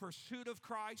in pursuit of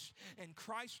Christ, and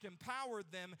Christ empowered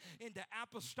them into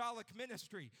apostolic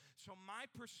ministry. So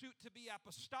my pursuit to be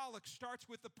apostolic starts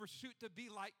with the pursuit to be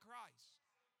like Christ.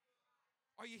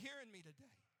 Are you hearing me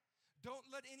today? Don't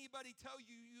let anybody tell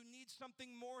you you need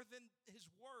something more than his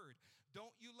word.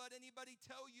 Don't you let anybody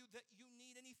tell you that you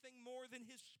need anything more than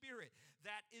his spirit.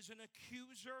 That is an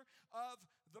accuser of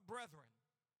the brethren.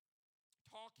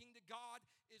 Talking to God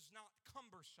is not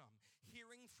cumbersome.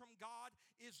 Hearing from God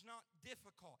is not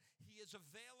difficult. He is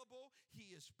available.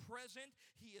 He is present.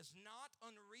 He is not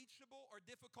unreachable or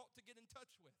difficult to get in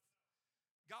touch with.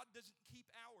 God doesn't keep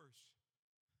hours.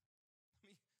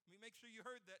 Let me make sure you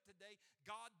heard that today.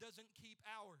 God doesn't keep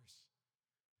hours.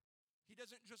 He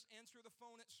doesn't just answer the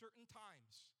phone at certain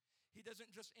times. He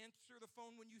doesn't just answer the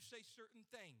phone when you say certain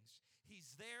things.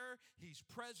 He's there, he's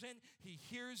present, he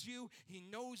hears you, he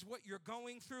knows what you're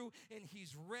going through, and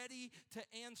he's ready to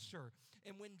answer.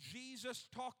 And when Jesus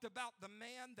talked about the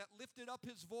man that lifted up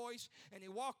his voice and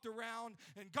he walked around,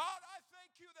 and God, I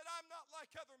thank you that I'm not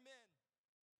like other men.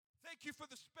 Thank you for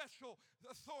the special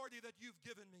authority that you've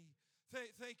given me.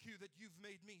 Thank you that you've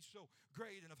made me so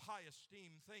great and of high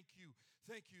esteem. Thank you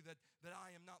that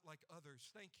I am not like others.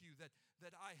 Thank you that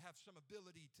I have some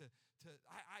ability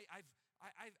I've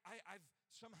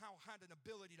somehow had an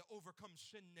ability to overcome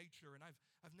sin nature, and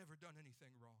I've never done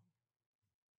anything wrong.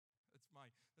 That's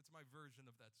my version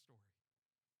of that story.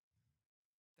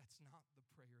 That's not the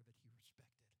prayer that he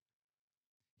respected.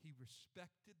 He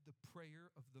respected the prayer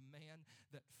of the man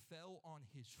that fell on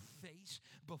his face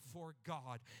before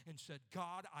God and said,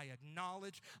 God, I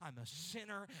acknowledge I'm a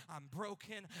sinner, I'm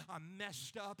broken, I'm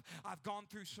messed up, I've gone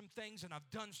through some things and I've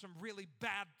done some really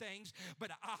bad things,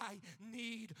 but I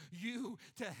need you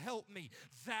to help me.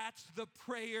 That's the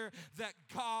prayer that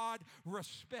God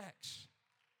respects.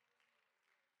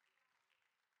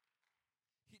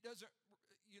 He doesn't,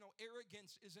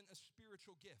 arrogance isn't a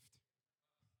spiritual gift.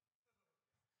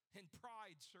 And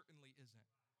pride certainly isn't.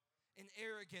 And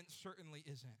arrogance certainly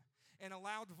isn't. And a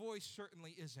loud voice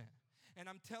certainly isn't. And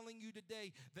I'm telling you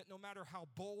today that no matter how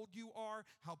bold you are,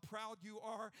 how proud you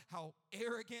are, how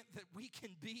arrogant that we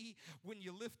can be when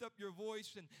you lift up your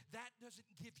voice, and that doesn't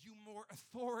give you more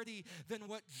authority than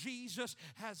what Jesus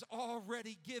has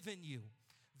already given you.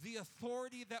 The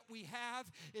authority that we have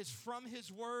is from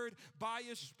his word, by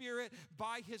his spirit,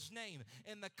 by his name.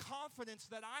 And the confidence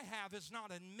that I have is not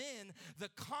in men. The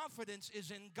confidence is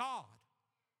in God.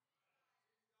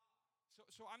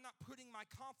 So I'm not putting my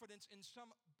confidence in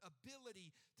some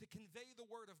ability to convey the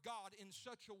word of God in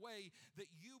such a way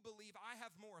that you believe I have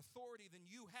more authority than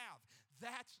you have.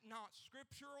 That's not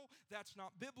scriptural. That's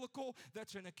not biblical.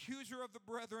 That's an accuser of the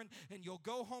brethren, and you'll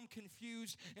go home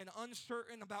confused and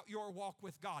uncertain about your walk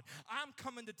with God. I'm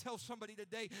coming to tell somebody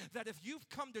today that if you've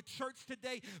come to church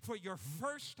today for your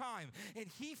first time and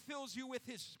he fills you with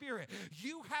his spirit,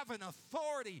 you have an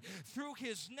authority through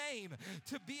his name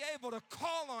to be able to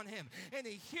call on him, and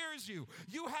he hears you.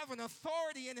 You have an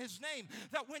authority in his name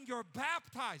that when you're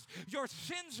baptized, your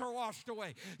sins are washed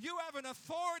away. You have an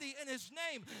authority in his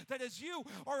name that as you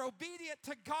are obedient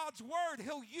to God's word,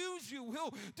 he'll use you.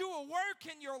 He'll do a work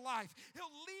in your life.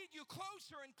 He'll lead you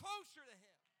closer and closer to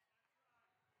him.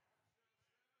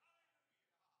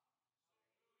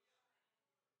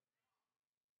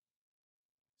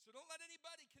 let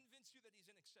anybody convince you that he's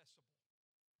inaccessible.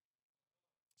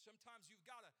 Sometimes you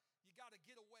got to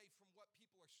get away from what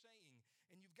people are saying,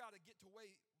 and you've got to get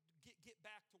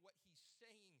back to what he's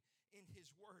saying in his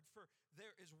word. For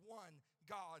there is one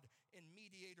God and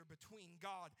mediator between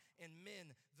God and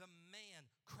men, the man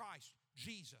Christ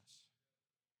Jesus.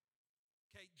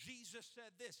 Okay, Jesus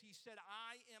said this. He said,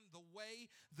 I am the way,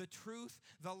 the truth,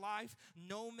 the life.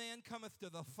 No man cometh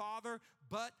to the Father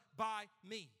but by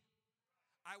me.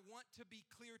 I want to be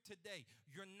clear today.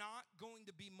 You're not going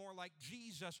to be more like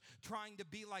Jesus, trying to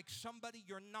be like somebody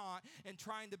you're not, and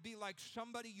trying to be like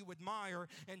somebody you admire,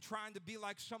 and trying to be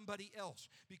like somebody else.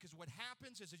 Because what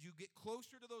happens is as you get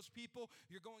closer to those people,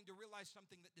 you're going to realize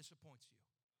something that disappoints you.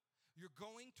 You're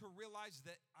going to realize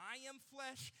that I am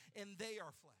flesh and they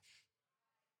are flesh.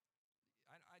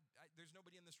 There's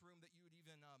nobody in this room that you would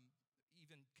even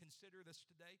consider this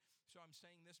today. So I'm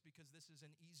saying this because this is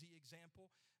an easy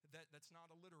example that's not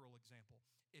a literal example.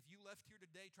 If you left here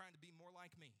today trying to be more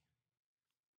like me,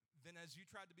 then as you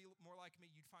tried to be more like me,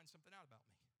 you'd find something out about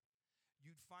me.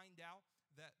 You'd find out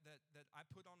that I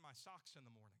put on my socks in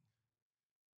the morning.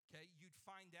 Okay? You'd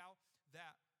find out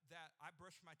that I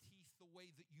brush my teeth the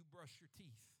way that you brush your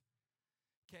teeth.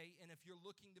 Okay? And if you're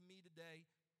looking to me today,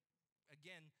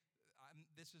 again,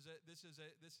 this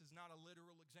is not a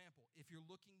literal example. If you're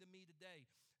looking to me today,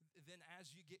 then as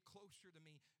you get closer to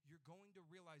me, you're going to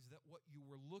realize that what you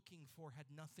were looking for had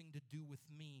nothing to do with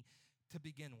me to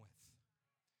begin with.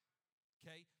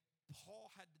 Okay?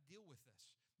 Paul had to deal with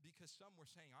this because some were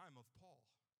saying, I'm of Paul.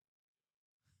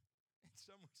 And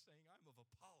some were saying, I'm of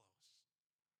Apollos.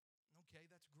 Okay,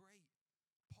 that's great.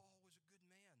 Paul was a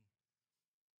good man.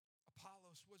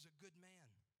 Apollos was a good man.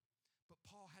 But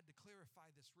Paul had to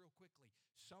clarify this real quickly.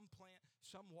 Some plant,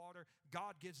 some water,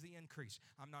 God gives the increase.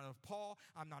 I'm not of Paul,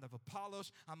 I'm not of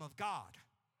Apollos, I'm of God.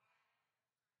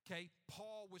 Okay,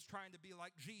 Paul was trying to be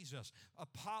like Jesus.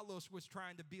 Apollos was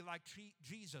trying to be like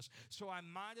Jesus. So I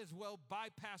might as well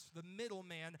bypass the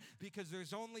middleman because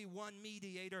there's only one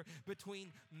mediator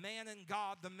between man and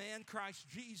God, the man Christ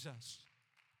Jesus.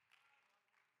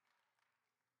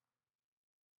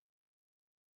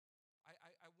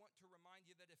 I want to remind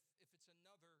you that if it's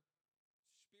another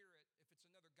spirit, if it's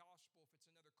another gospel, if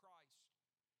it's another Christ,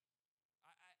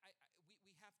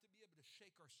 we have to be able to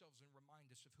shake ourselves and remind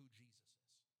us of who Jesus is.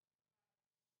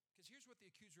 Because here's what the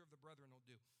accuser of the brethren will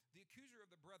do. The accuser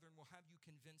of the brethren will have you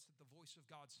convinced that the voice of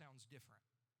God sounds different.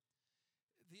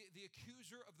 The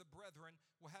accuser of the brethren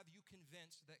will have you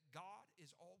convinced that God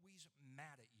is always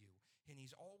mad at you. And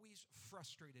he's always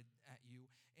frustrated at you,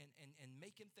 and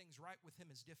making things right with him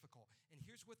is difficult. And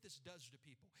here's what this does to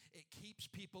people. It keeps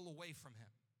people away from him.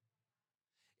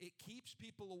 It keeps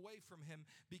people away from him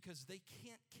because they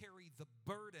can't carry the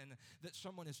burden that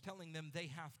someone is telling them they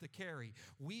have to carry.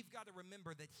 We've got to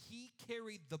remember that he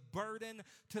carried the burden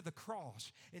to the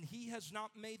cross, and he has not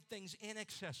made things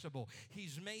inaccessible.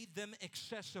 He's made them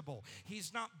accessible.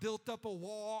 He's not built up a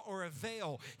wall or a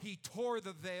veil. He tore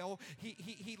the veil.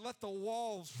 He let the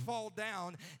walls fall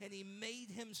down, and he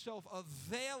made himself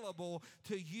available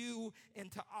to you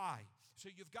and to I. So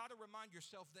you've got to remind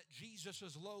yourself that Jesus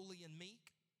is lowly and meek.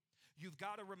 You've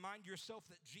got to remind yourself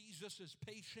that Jesus is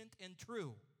patient and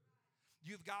true.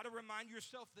 You've got to remind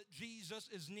yourself that Jesus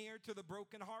is near to the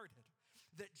brokenhearted,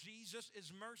 that Jesus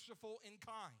is merciful and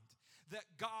kind, that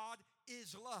God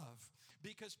is love.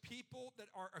 Because people that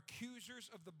are accusers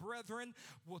of the brethren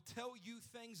will tell you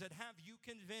things that have you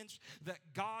convinced that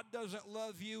God doesn't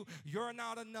love you, you're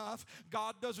not enough,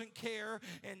 God doesn't care,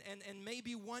 and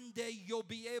maybe one day you'll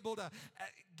be able to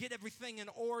get everything in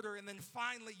order, and then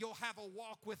finally you'll have a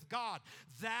walk with God.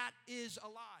 That is a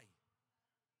lie.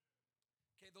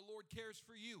 Okay, the Lord cares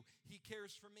for you. He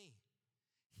cares for me.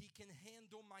 He can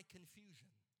handle my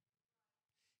confusion.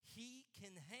 He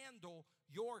can handle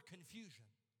your confusion.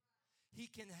 He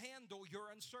can handle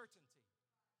your uncertainty.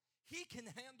 He can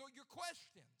handle your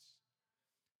questions.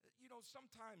 You know,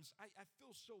 sometimes I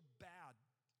feel so bad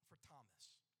for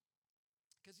Thomas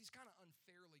because he's kind of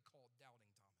unfairly called Doubting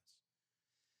Thomas.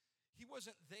 He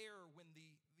wasn't there when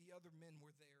the other men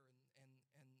were there, and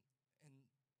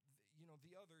you know,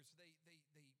 the others, they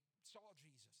saw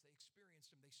Jesus. They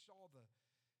experienced him. They saw the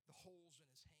holes in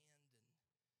his hand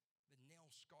and the nail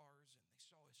scars, and they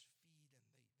saw his feet, and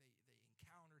they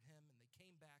encountered him, and they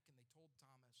came back and they told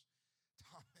Thomas,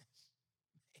 man,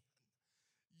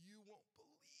 you won't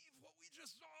believe what we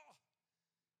just saw.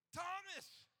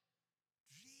 Thomas,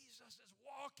 Jesus is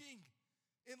walking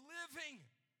and living.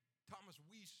 Thomas,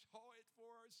 we saw it for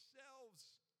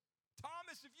ourselves.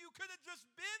 Thomas, if you could have just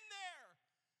been there.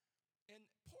 And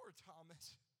poor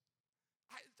Thomas,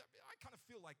 I kind of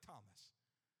feel like Thomas,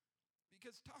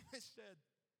 Because Thomas said,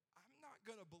 I'm not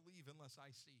going to believe unless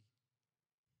I see.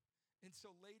 And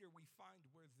so later we find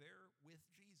we're there with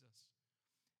Jesus.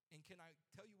 And can I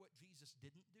tell you what Jesus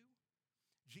didn't do?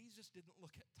 Jesus didn't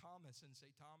look at Thomas and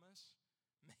say, Thomas,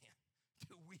 man,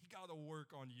 dude, we got to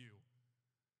work on you.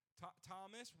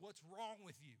 Thomas, what's wrong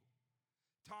with you?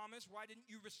 Thomas, why didn't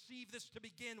you receive this to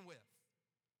begin with?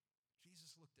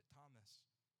 Jesus looked at Thomas,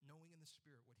 knowing in the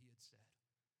Spirit what he had said.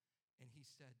 And he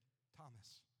said,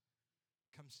 Thomas,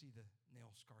 come see the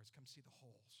nail scars. Come see the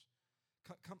holes.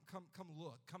 Come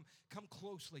look. Come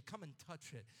closely. Come and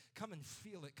touch it. Come and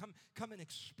feel it. Come and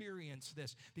experience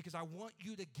this, because I want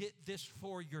you to get this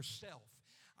for yourself.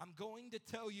 I'm going to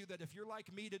tell you that if you're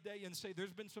like me today and say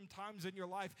there's been some times in your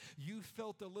life you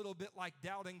felt a little bit like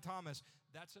doubting Thomas,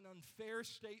 that's an unfair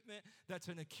statement. That's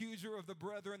an accuser of the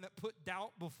brethren that put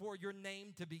doubt before your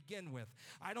name to begin with.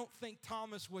 I don't think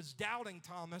Thomas was doubting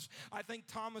Thomas. I think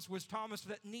Thomas was Thomas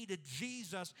that needed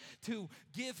Jesus to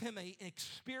give him an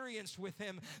experience with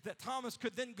him that Thomas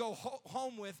could then go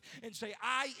home with and say,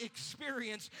 I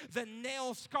experienced the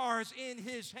nail scars in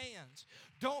his hands.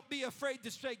 Don't be afraid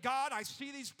to say, God, I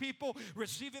see these people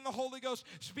receiving the Holy Ghost,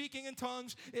 speaking in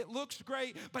tongues. It looks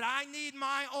great, but I need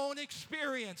my own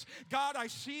experience. God, I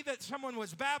see that someone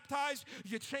was baptized.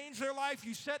 You changed their life.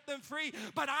 You set them free,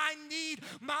 but I need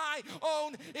my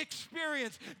own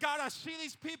experience. God, I see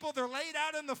these people. They're laid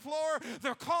out on the floor.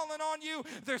 They're calling on you.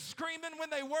 They're screaming when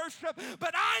they worship,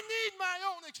 but I need my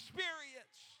own experience.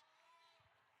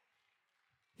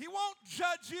 He won't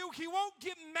judge you. He won't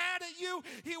get mad at you.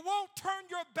 He won't turn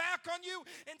your back on you.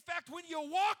 In fact, when you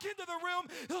walk into the room,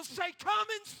 he'll say, come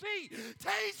and see,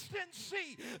 taste and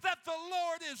see that the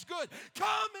Lord is good.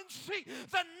 Come and see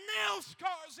the nail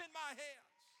scars in my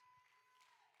hands.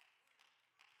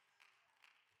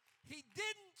 He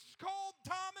didn't scold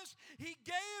Thomas. He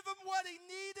gave him what he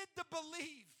needed to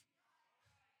believe.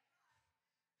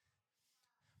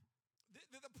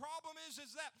 The problem is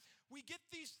that we get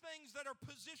these things that are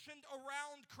positioned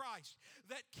around Christ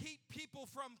that keep people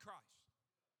from Christ.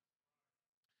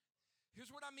 Here's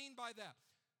what I mean by that.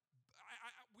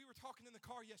 We were talking in the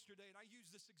car yesterday, and I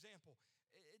used this example.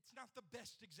 It's not the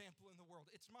best example in the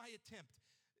world. It's my attempt.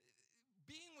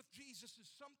 Being with Jesus is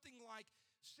something like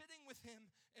sitting with him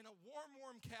in a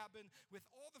warm cabin with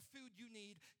all the food you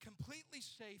need, completely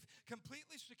safe,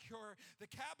 completely secure. The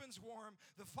cabin's warm,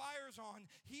 the fire's on,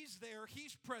 he's there,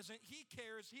 he's present, he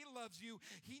cares, he loves you,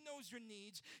 he knows your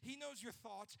needs, he knows your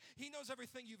thoughts, he knows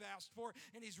everything you've asked for,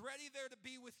 and he's ready there to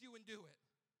be with you and do it.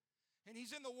 And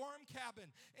he's in the warm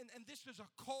cabin, and this is a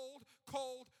cold,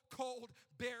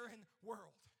 barren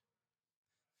world.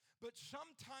 But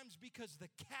sometimes because the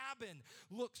cabin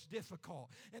looks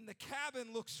difficult, and the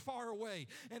cabin looks far away,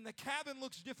 and the cabin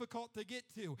looks difficult to get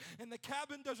to, and the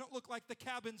cabin doesn't look like the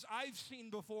cabins I've seen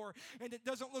before, and it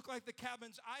doesn't look like the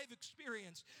cabins I've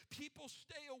experienced, people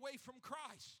stay away from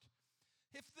Christ.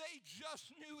 If they just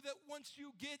knew that once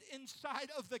you get inside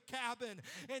of the cabin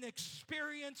and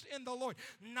experience in the Lord,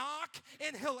 knock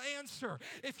and he'll answer.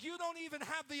 If you don't even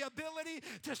have the ability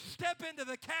to step into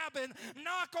the cabin,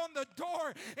 knock on the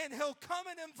door and he'll come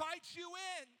and invite you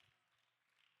in.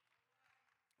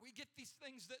 We get these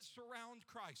things that surround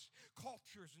Christ,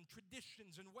 cultures and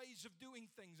traditions and ways of doing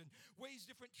things, and ways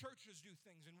different churches do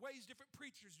things, and ways different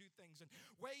preachers do things, and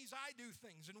ways I do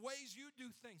things, and ways you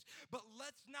do things. But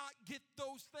let's not get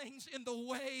those things in the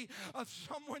way of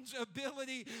someone's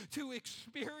ability to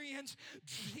experience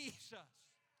Jesus.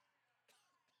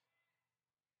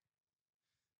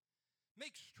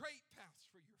 Make straight paths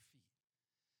for your feet.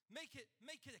 Make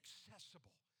it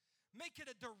accessible. Make it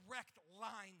a direct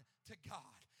line to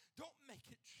God. Don't make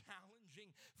it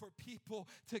challenging for people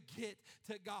to get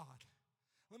to God.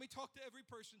 Let me talk to every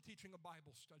person teaching a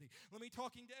Bible study. Let me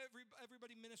talking to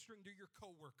everybody ministering to your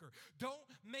coworker. Don't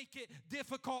make it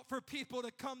difficult for people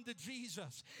to come to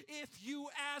Jesus. If you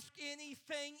ask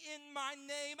anything in my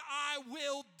name, I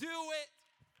will do it.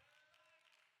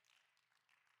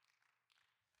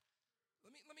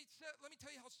 Let me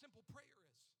tell you how simple prayer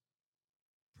is.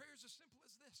 Prayer is as simple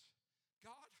as this.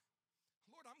 God,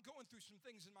 Lord, I'm going through some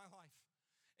things in my life.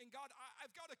 And God,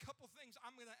 I've got a couple things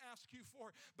I'm going to ask you for,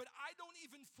 but I don't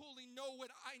even fully know what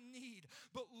I need.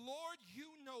 But Lord, you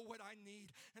know what I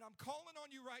need. And I'm calling on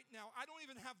you right now. I don't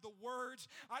even have the words.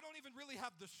 I don't even really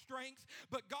have the strength.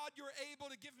 But God, you're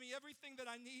able to give me everything that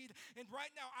I need. And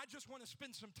right now, I just want to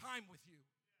spend some time with you.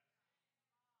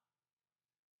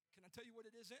 Can I tell you what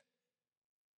it isn't?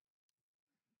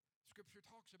 Scripture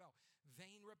talks about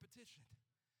vain repetition.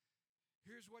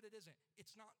 Here's what it isn't.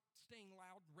 It's not staying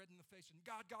loud, red in the face, and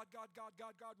God,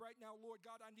 right now, Lord,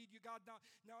 God, I need you, God, now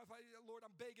if Lord,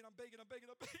 I'm begging.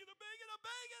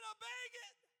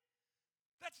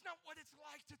 That's not what it's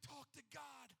like to talk to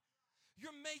God.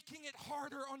 You're making it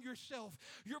harder on yourself.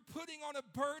 You're putting on a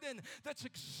burden that's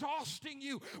exhausting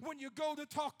you when you go to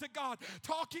talk to God.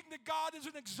 Talking to God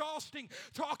isn't exhausting.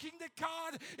 Talking to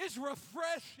God is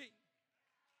refreshing.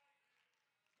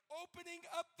 Opening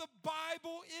up the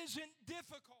Bible isn't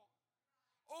difficult.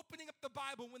 Opening up the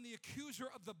Bible when the accuser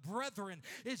of the brethren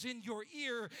is in your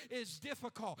ear is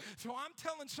difficult. So I'm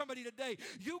telling somebody today,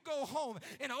 you go home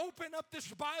and open up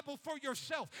this Bible for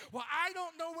yourself. Well, I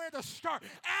don't know where to start.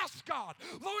 Ask God,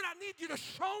 Lord, I need you to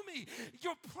show me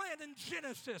your plan in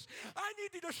Genesis. I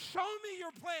need you to show me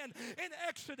your plan in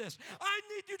Exodus. I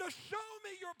need you to show me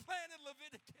your plan in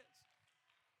Leviticus.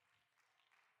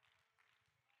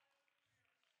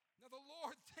 Now the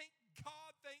Lord, thank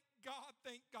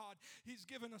God, He's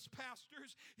given us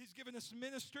pastors, He's given us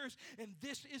ministers, and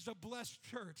this is a blessed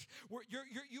church.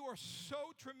 You are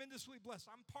so tremendously blessed.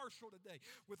 I'm partial today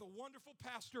with a wonderful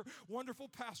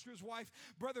pastor's wife,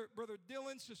 Brother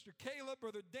Dylan, Sister Kayla,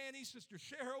 Brother Danny, Sister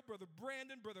Cheryl, Brother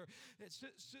Brandon,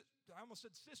 I almost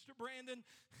said Sister Brandon,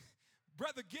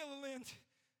 Brother Gilliland.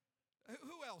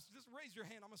 Who else? Just raise your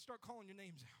hand. I'm going to start calling your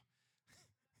names out.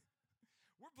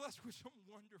 We're blessed with some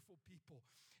wonderful people.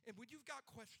 And when you've got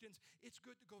questions, it's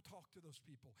good to go talk to those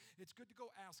people. It's good to go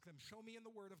ask them, show me in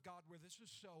the Word of God where this is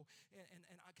so,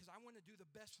 and because I want to do the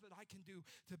best that I can do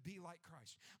to be like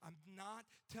Christ. I'm not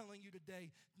telling you today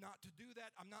not to do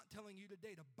that. I'm not telling you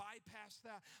today to bypass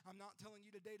that. I'm not telling you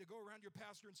today to go around your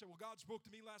pastor and say, well, God spoke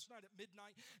to me last night at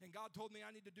midnight, and God told me I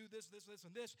need to do this,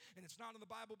 and this, and it's not in the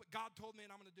Bible, but God told me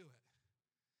and I'm going to do it.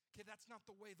 Okay, that's not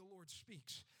the way the Lord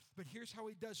speaks. But here's how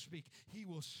He does speak. He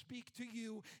will speak to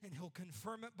you, and He'll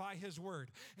confirm it by His word.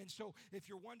 And so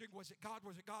if you're wondering, was it God,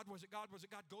 was it God, was it God, was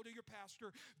it God? Go to your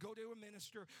pastor. Go to a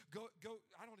minister. Go.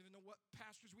 I don't even know what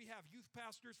pastors we have. Youth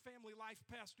pastors, family life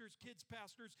pastors, kids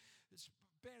pastors,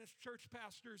 Spanish church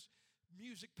pastors,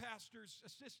 music pastors,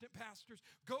 assistant pastors.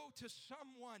 Go to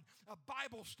someone, a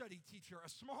Bible study teacher, a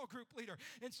small group leader,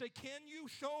 and say, can you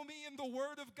show me in the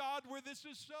Word of God where this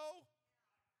is so?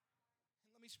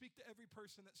 Let me speak to every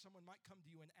person that someone might come to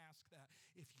you and ask that.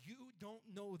 If you don't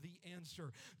know the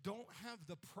answer, don't have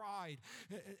the pride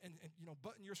and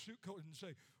button your suit coat and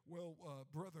say, well,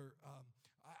 brother,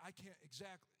 I can't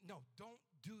exactly. No, don't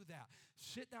do that.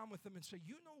 Sit down with them and say,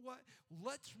 you know what?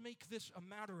 Let's make this a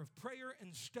matter of prayer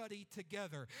and study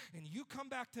together. And you come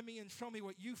back to me and show me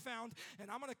what you found, and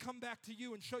I'm going to come back to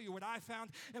you and show you what I found.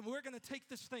 And we're going to take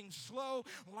this thing slow,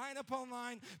 line upon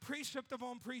line, precept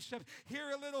upon precept,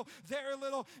 here a little, there a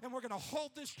little, and we're going to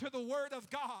hold this to the Word of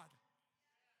God.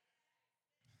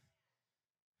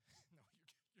 No,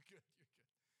 you're good.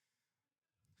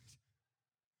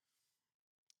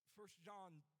 1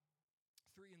 John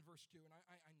 3 and verse 2, and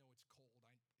I know it's cold.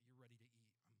 You're ready to eat.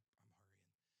 I'm hurrying.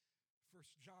 1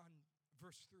 John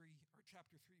verse 3, or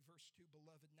chapter 3, verse 2,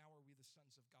 Beloved, now are we the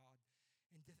sons of God,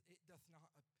 and it doth not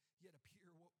yet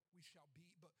appear what we shall be,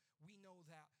 but we know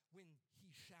that when He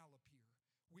shall appear,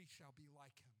 we shall be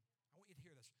like Him. I want you to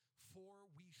hear this. For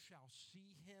we shall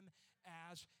see Him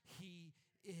as He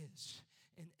is.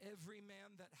 And every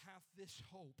man that hath this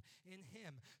hope in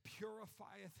Him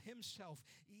purifieth himself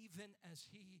even as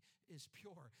He is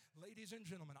pure. Ladies and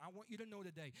gentlemen, I want you to know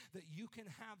today that you can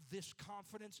have this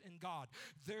confidence in God.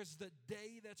 There's the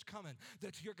day that's coming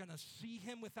that you're going to see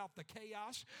Him without the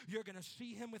chaos. You're going to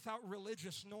see Him without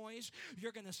religious noise.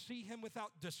 You're going to see Him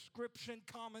without description,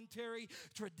 commentary,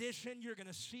 tradition. You're going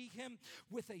to see Him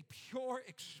with a pure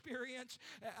experience,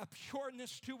 a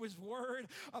pureness to His word,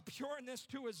 a pureness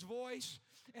to His voice.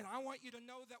 And I want you to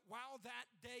know that while that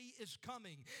day is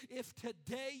coming, if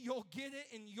today you'll get it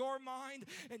in your mind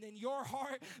and in your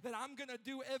heart that I'm going to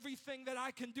do everything that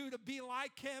I can do to be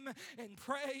like Him and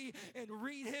pray and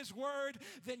read His word,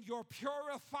 then you're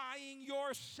purifying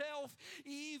yourself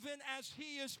even as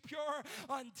He is pure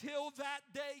until that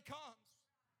day comes.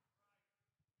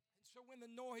 So when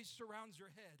the noise surrounds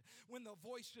your head, when the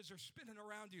voices are spinning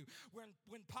around you,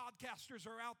 when podcasters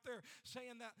are out there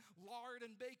saying that lard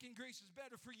and bacon grease is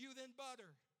better for you than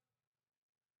butter,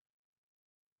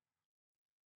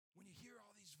 when you hear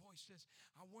all these voices,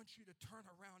 I want you to turn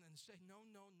around and say, no,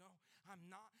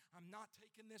 I'm not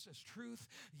taking this as truth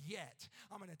yet.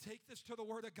 I'm going to take this to the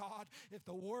Word of God. If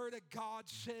the Word of God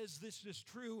says this is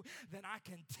true, then I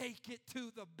can take it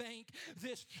to the bank.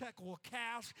 This check will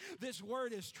cash. This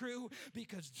word is true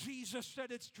because Jesus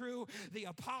said it's true. The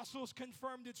apostles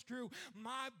confirmed it's true.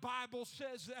 My Bible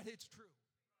says that it's true.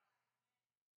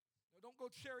 Don't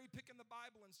go cherry picking the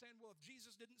Bible and saying, well, if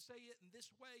Jesus didn't say it in this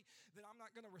way, then I'm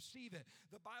not going to receive it.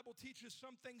 The Bible teaches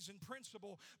some things in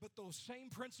principle, but those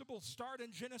same principles start in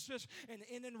Genesis and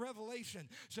end in Revelation.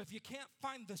 So if you can't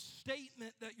find the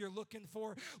statement that you're looking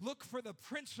for, look for the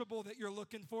principle that you're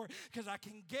looking for, because I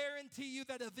can guarantee you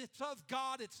that if it's of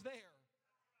God, it's there.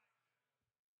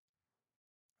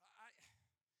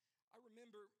 I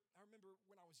remember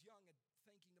when I was young and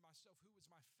thinking to myself, who was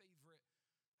my favorite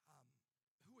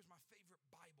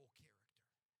Bible character?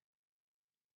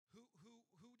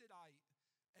 Who did I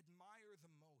admire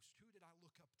the most? Who did I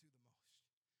look up to the most?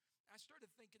 I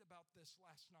started thinking about this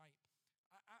last night.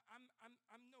 I'm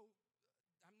no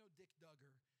Dick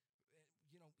Duggar.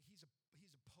 You know, he's a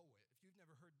poet. If you've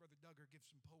never heard Brother Duggar give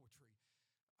some poetry,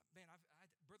 man,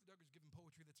 Brother Duggar's given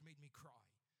poetry that's made me cry.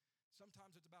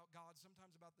 Sometimes it's about God,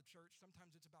 sometimes about the church,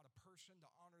 sometimes it's about a person to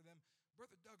honor them.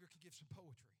 Brother Duggar can give some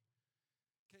poetry.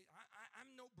 Okay,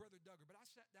 I'm no Brother Duggar, but I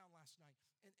sat down last night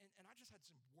and I just had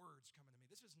some words coming to me.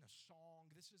 This isn't a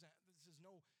song. This is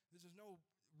no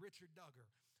Richard Duggar.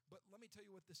 But let me tell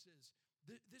you what this is.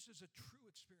 This is a true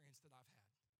experience that I've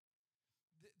had.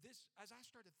 As I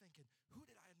started thinking, who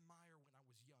did I admire when I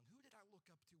was young? Who did I look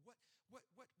up to? What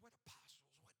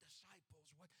apostles? What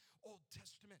disciples? What Old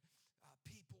Testament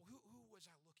people? Who was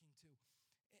I looking to?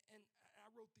 And I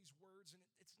wrote these words, and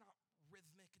it's not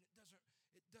rhythmic, and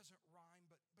it doesn't rhyme,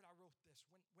 but I wrote this.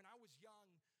 When I was young,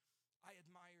 I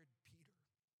admired Peter.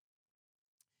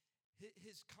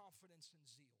 His confidence and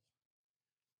zeal.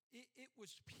 It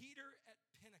was Peter at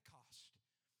Pentecost.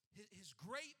 His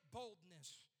great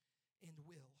boldness and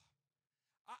will.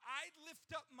 I'd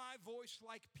lift up my voice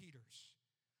like Peter's.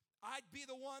 I'd be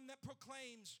the one that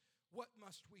proclaims, what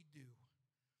must we do?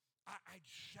 I'd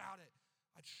shout it.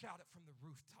 I'd shout it from the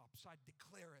rooftops. I'd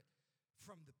declare it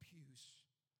from the pews.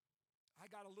 I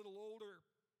got a little older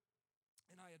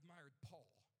and I admired Paul.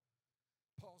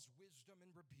 Paul's wisdom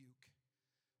and rebuke.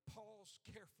 Paul's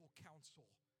careful counsel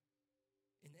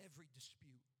in every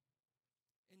dispute.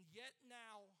 And yet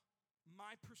now,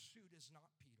 my pursuit is not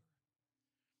Peter.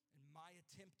 And my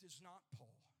attempt is not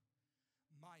Paul.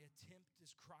 My attempt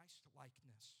is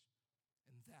Christ-likeness.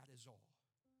 And that is all.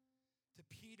 To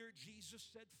Peter, Jesus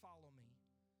said, follow me.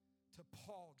 To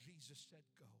Paul, Jesus said,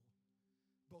 go.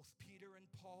 Both Peter and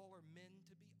Paul are men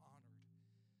to be honored,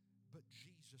 but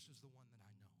Jesus is the one that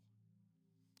I know.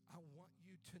 I want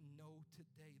you to know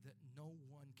today that no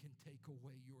one can take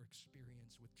away your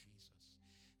experience with Jesus.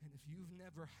 And if you've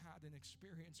never had an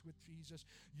experience with Jesus,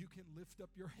 you can lift up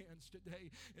your hands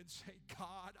today and say,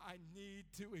 God, I need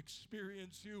to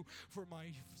experience you for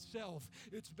myself.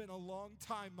 It's been a long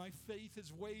time. My faith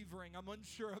is wavering. I'm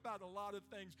unsure about a lot of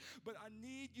things, but I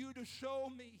need you to show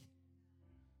me.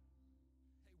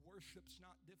 Hey, worship's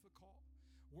not difficult.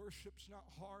 Worship's not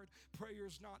hard.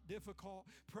 Prayer's not difficult.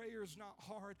 Prayer's not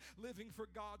hard. Living for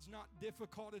God's not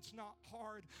difficult. It's not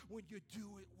hard when you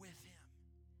do it with Him.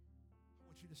 I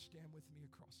want you to stand with me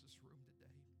across this room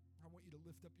today. I want you to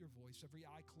lift up your voice. Every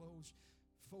eye closed,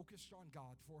 focused on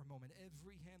God for a moment.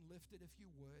 Every hand lifted if you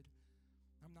would.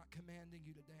 I'm not commanding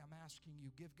you today. I'm asking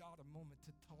you. Give God a moment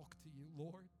to talk to you.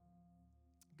 Lord,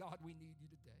 God, we need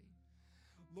you today.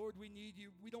 Lord, we need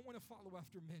you. We don't want to follow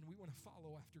after men. We want to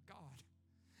follow after God.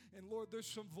 And Lord, there's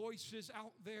some voices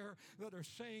out there that are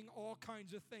saying all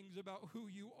kinds of things about who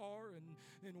you are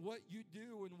and what you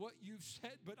do and what you've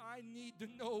said. But I need to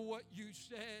know what you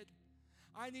said.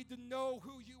 I need to know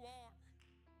who you are.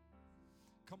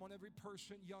 Come on, every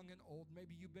person, young and old.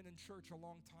 Maybe you've been in church a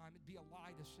long time. It'd be a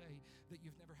lie to say that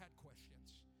you've never had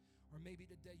questions. Or maybe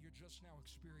today you're just now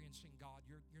experiencing God.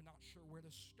 You're not sure where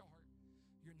to start.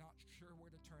 You're not sure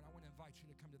where to turn. I want to invite you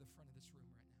to come to the front of this room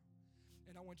right now.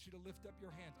 And I want you to lift up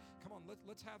your hands. Come on,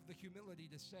 let's have the humility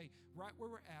to say, right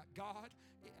where we're at, God,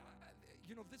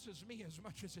 this is me as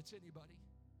much as it's anybody.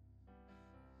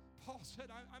 Paul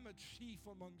said, I'm a chief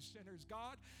among sinners.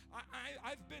 God,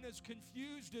 I've been as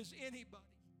confused as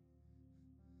anybody.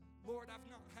 Lord, I've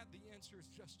not had the answers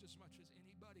just as much as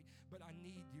anybody, but I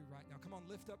need you right now. Come on,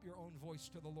 lift up your own voice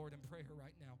to the Lord in prayer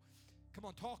right now. Come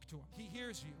on, talk to Him. He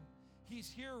hears you. He's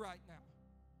here right now.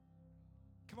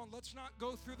 Come on, let's not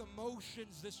go through the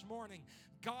motions this morning.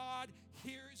 God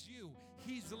hears you.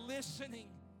 He's listening.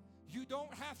 You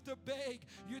don't have to beg.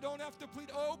 You don't have to plead.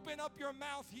 Open up your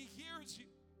mouth. He hears you.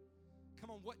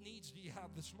 Come on, what needs do you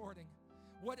have this morning?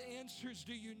 What answers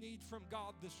do you need from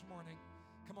God this morning?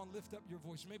 Come on, lift up your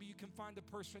voice. Maybe you can find a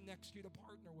person next to you to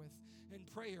partner with in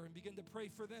prayer and begin to pray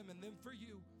for them and then for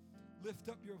you. Lift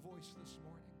up your voice this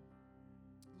morning.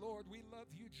 Lord, we love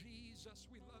you, Jesus.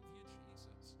 We love you,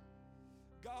 Jesus.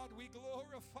 God, we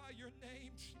glorify your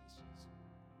name, Jesus.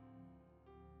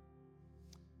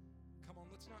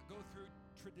 Let's not go through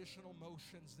traditional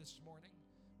motions this morning.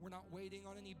 We're not waiting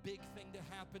on any big thing to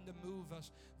happen to move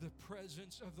us. The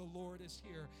presence of the Lord is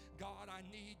here. God, I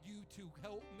need you to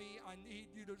help me. I need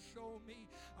you to show me.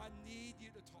 I need you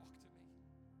to talk to me.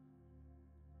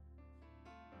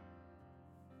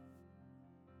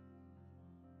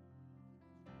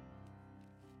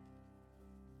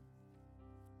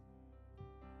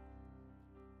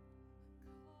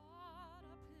 Caught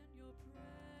up in your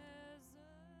presence.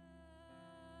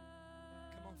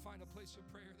 Come on, find a place of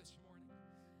prayer this morning.